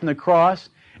Christ and the cross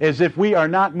is if we are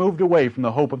not moved away from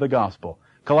the hope of the gospel.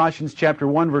 Colossians chapter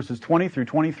 1 verses 20 through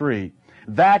 23.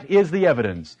 That is the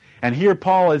evidence. And here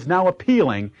Paul is now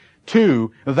appealing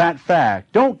to that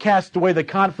fact. Don't cast away the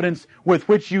confidence with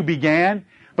which you began,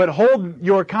 but hold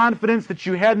your confidence that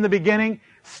you had in the beginning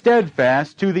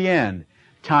steadfast to the end.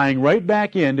 Tying right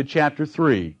back into chapter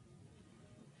 3.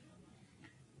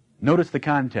 Notice the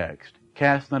context.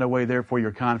 Cast not away therefore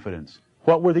your confidence.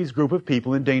 What were these group of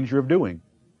people in danger of doing?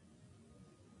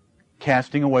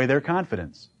 Casting away their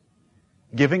confidence.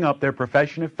 Giving up their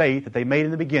profession of faith that they made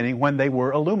in the beginning when they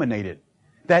were illuminated.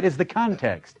 That is the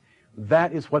context.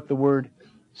 That is what the word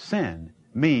sin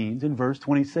means in verse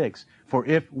 26. For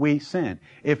if we sin,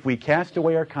 if we cast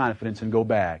away our confidence and go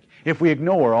back, if we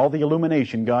ignore all the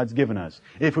illumination God's given us,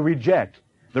 if we reject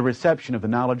the reception of the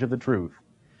knowledge of the truth.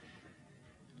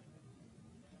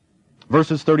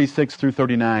 Verses 36 through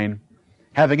 39,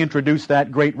 having introduced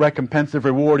that great recompense of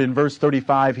reward in verse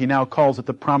 35, he now calls it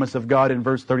the promise of God in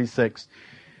verse 36.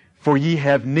 For ye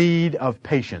have need of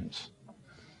patience,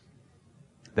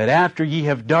 that after ye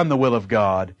have done the will of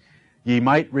God, ye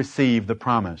might receive the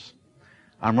promise.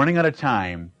 I'm running out of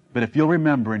time, but if you'll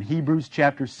remember in Hebrews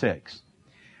chapter 6,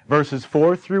 verses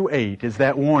 4 through 8 is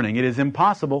that warning. It is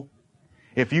impossible,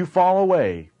 if you fall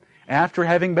away after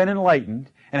having been enlightened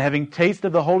and having tasted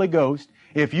the Holy Ghost,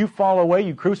 if you fall away,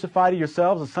 you crucify to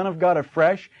yourselves the Son of God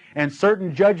afresh, and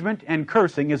certain judgment and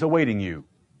cursing is awaiting you.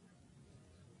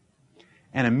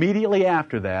 And immediately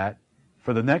after that,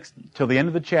 till the end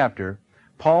of the chapter,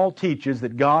 Paul teaches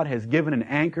that God has given an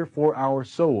anchor for our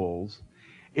souls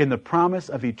in the promise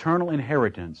of eternal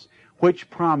inheritance, which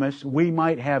promise we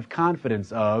might have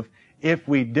confidence of if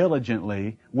we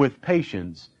diligently, with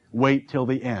patience, wait till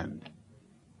the end.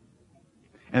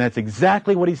 And that's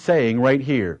exactly what he's saying right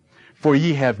here. For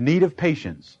ye have need of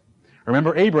patience.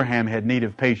 Remember, Abraham had need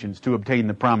of patience to obtain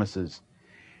the promises.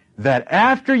 That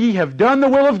after ye have done the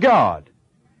will of God,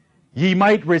 ye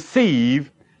might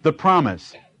receive the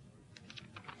promise.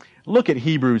 Look at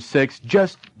Hebrews 6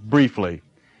 just briefly.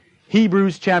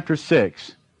 Hebrews chapter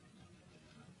 6.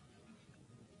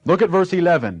 Look at verse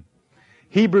 11.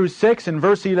 Hebrews 6 and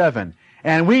verse 11.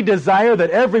 And we desire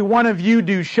that every one of you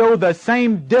do show the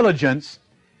same diligence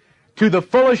to the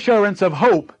full assurance of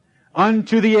hope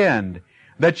unto the end,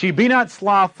 that ye be not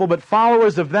slothful, but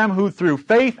followers of them who through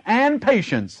faith and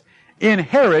patience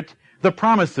inherit the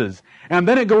promises. And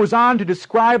then it goes on to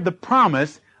describe the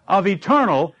promise of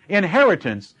eternal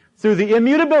inheritance through the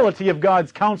immutability of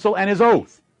God's counsel and His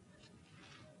oath.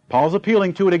 Paul's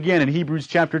appealing to it again in Hebrews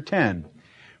chapter 10.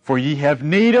 For ye have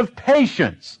need of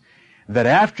patience, that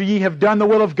after ye have done the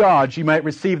will of God, ye might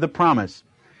receive the promise.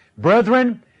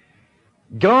 Brethren,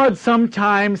 God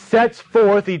sometimes sets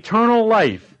forth eternal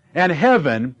life and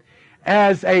heaven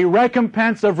as a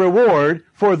recompense of reward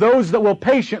for those that will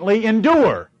patiently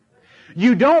endure.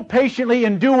 You don't patiently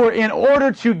endure in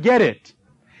order to get it.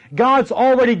 God's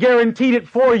already guaranteed it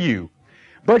for you.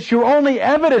 But your only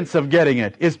evidence of getting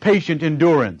it is patient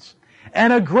endurance.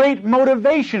 And a great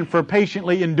motivation for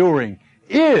patiently enduring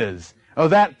is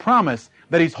that promise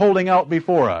that He's holding out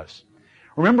before us.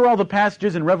 Remember all the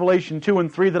passages in Revelation 2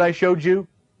 and 3 that I showed you?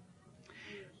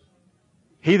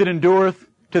 He that endureth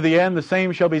to the end, the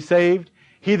same shall be saved.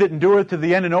 He that endureth to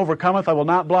the end and overcometh, I will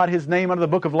not blot his name out of the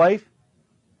book of life.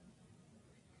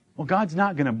 Well, God's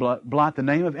not going to blot the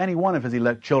name of any one of His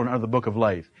elect children out of the book of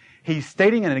life. He's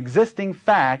stating an existing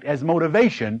fact as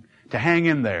motivation to hang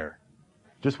in there.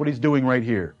 Just what He's doing right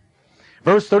here.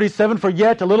 Verse 37, for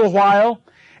yet a little while,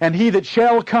 and He that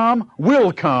shall come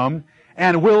will come,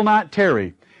 and will not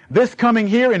tarry. This coming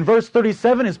here in verse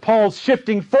 37 is Paul's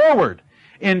shifting forward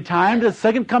in time to the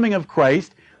second coming of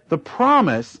Christ, the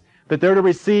promise that they're to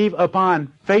receive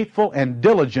upon faithful and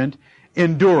diligent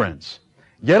endurance.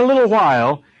 Yet a little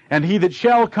while, and He that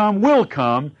shall come will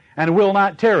come, and will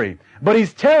not tarry. But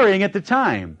He's tarrying at the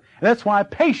time. That's why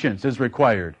patience is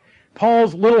required.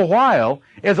 Paul's little while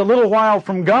is a little while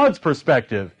from God's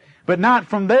perspective, but not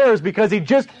from theirs, because he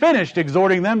just finished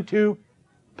exhorting them to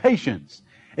patience.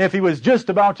 If He was just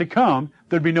about to come,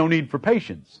 there'd be no need for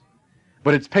patience.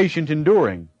 But it's patient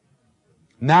enduring.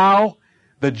 Now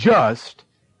the just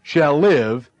shall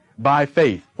live by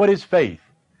faith. What is faith?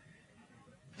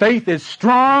 Faith is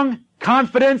strong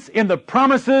confidence in the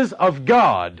promises of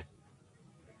God.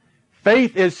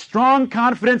 Faith is strong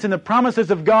confidence in the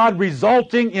promises of God,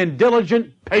 resulting in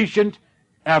diligent, patient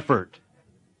effort.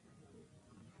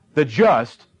 The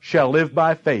just shall live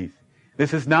by faith.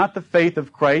 This is not the faith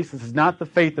of Christ. This is not the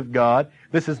faith of God.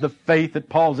 This is the faith that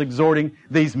Paul's exhorting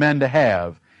these men to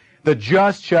have. The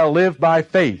just shall live by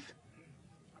faith.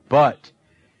 But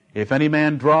if any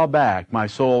man draw back, my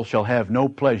soul shall have no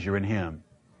pleasure in him.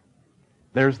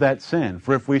 There's that sin.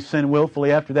 For if we sin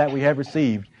willfully, after that we have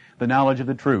received the knowledge of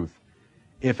the truth.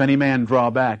 If any man draw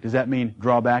back, does that mean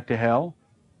draw back to hell?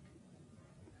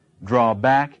 Draw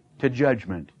back to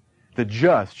judgment. The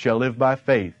just shall live by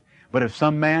faith. But if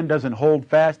some man doesn't hold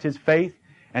fast his faith,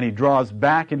 and he draws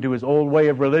back into his old way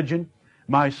of religion,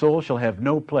 my soul shall have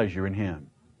no pleasure in him.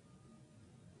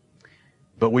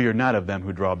 but we are not of them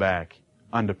who draw back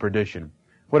unto perdition.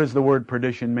 What does the word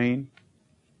perdition mean?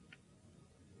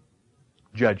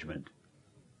 Judgment.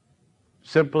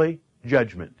 Simply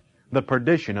judgment. The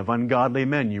perdition of ungodly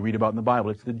men you read about in the Bible.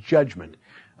 It's the judgment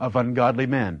of ungodly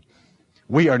men.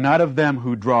 We are not of them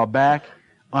who draw back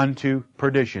unto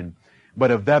perdition,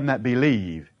 but of them that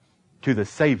believe to the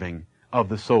saving of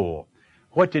the soul.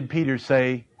 What did Peter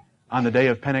say on the day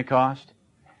of Pentecost?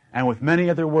 And with many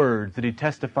other words did he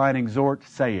testify and exhort,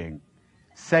 saying,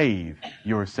 save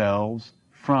yourselves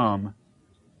from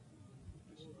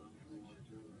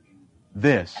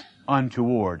this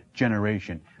untoward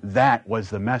generation. That was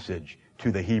the message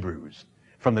to the Hebrews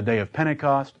from the day of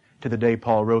Pentecost to the day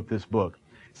Paul wrote this book.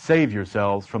 Save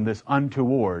yourselves from this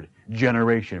untoward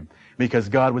generation, because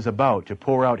God was about to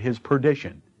pour out His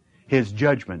perdition, His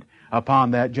judgment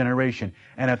upon that generation.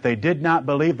 And if they did not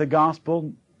believe the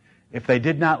gospel, if they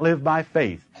did not live by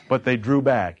faith, but they drew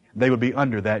back, they would be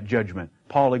under that judgment.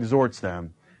 Paul exhorts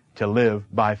them to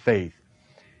live by faith.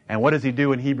 And what does he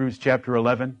do in Hebrews chapter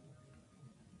 11?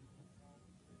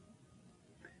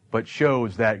 But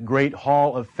shows that great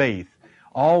hall of faith,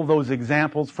 all those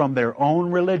examples from their own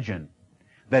religion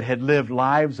that had lived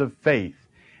lives of faith.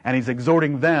 And he's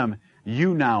exhorting them,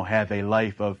 you now have a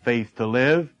life of faith to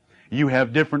live. You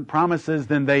have different promises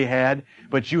than they had,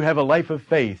 but you have a life of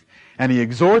faith. And he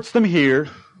exhorts them here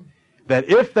that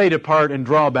if they depart and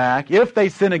draw back, if they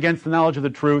sin against the knowledge of the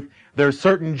truth, there's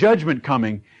certain judgment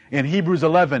coming. In Hebrews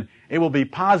 11, it will be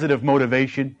positive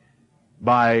motivation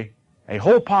by a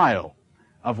whole pile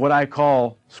of what I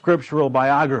call scriptural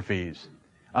biographies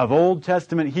of Old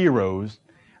Testament heroes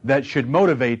that should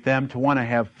motivate them to want to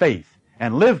have faith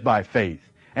and live by faith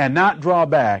and not draw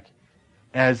back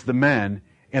as the men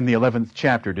in the 11th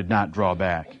chapter did not draw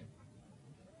back.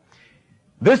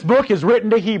 This book is written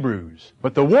to Hebrews,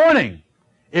 but the warning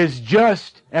is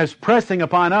just as pressing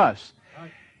upon us.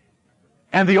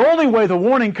 And the only way the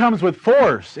warning comes with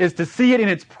force is to see it in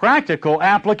its practical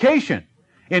application.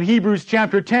 In Hebrews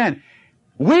chapter 10,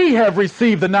 we have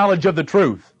received the knowledge of the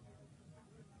truth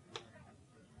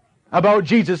about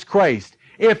Jesus Christ.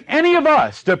 If any of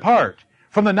us depart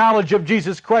from the knowledge of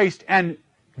Jesus Christ and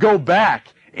go back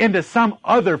into some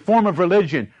other form of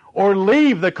religion, or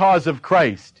leave the cause of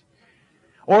Christ,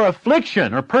 or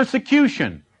affliction, or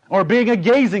persecution, or being a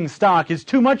gazing stock is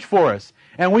too much for us,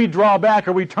 and we draw back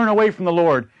or we turn away from the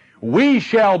Lord, we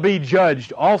shall be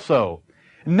judged also.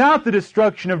 Not the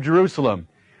destruction of Jerusalem,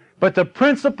 but the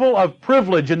principle of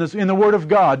privilege in the Word of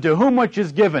God. To whom much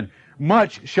is given,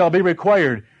 much shall be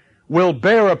required, will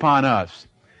bear upon us.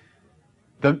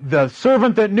 The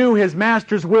servant that knew his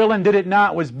master's will and did it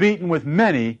not was beaten with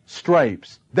many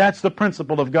stripes. That's the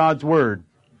principle of God's Word.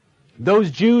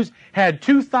 Those Jews had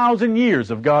 2,000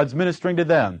 years of God's ministering to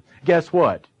them. Guess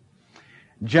what?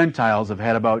 Gentiles have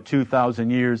had about 2,000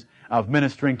 years of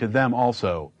ministering to them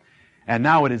also. And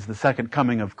now it is the second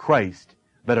coming of Christ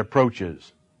that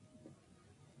approaches.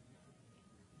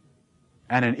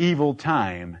 And an evil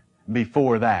time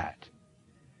before that.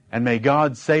 And may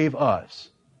God save us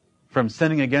from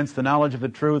sinning against the knowledge of the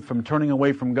truth, from turning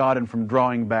away from God, and from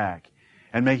drawing back.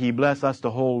 And may He bless us to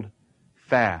hold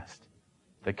fast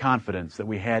the confidence that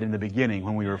we had in the beginning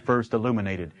when we were first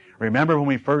illuminated. Remember when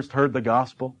we first heard the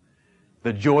gospel?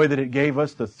 The joy that it gave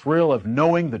us, the thrill of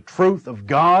knowing the truth of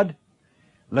God?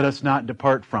 Let us not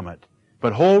depart from it,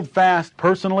 but hold fast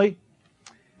personally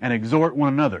and exhort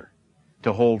one another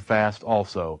to hold fast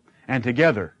also. And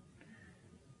together,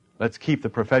 let's keep the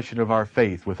profession of our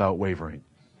faith without wavering.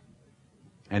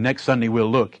 And next Sunday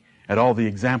we'll look at all the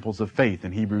examples of faith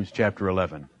in Hebrews chapter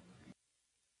 11.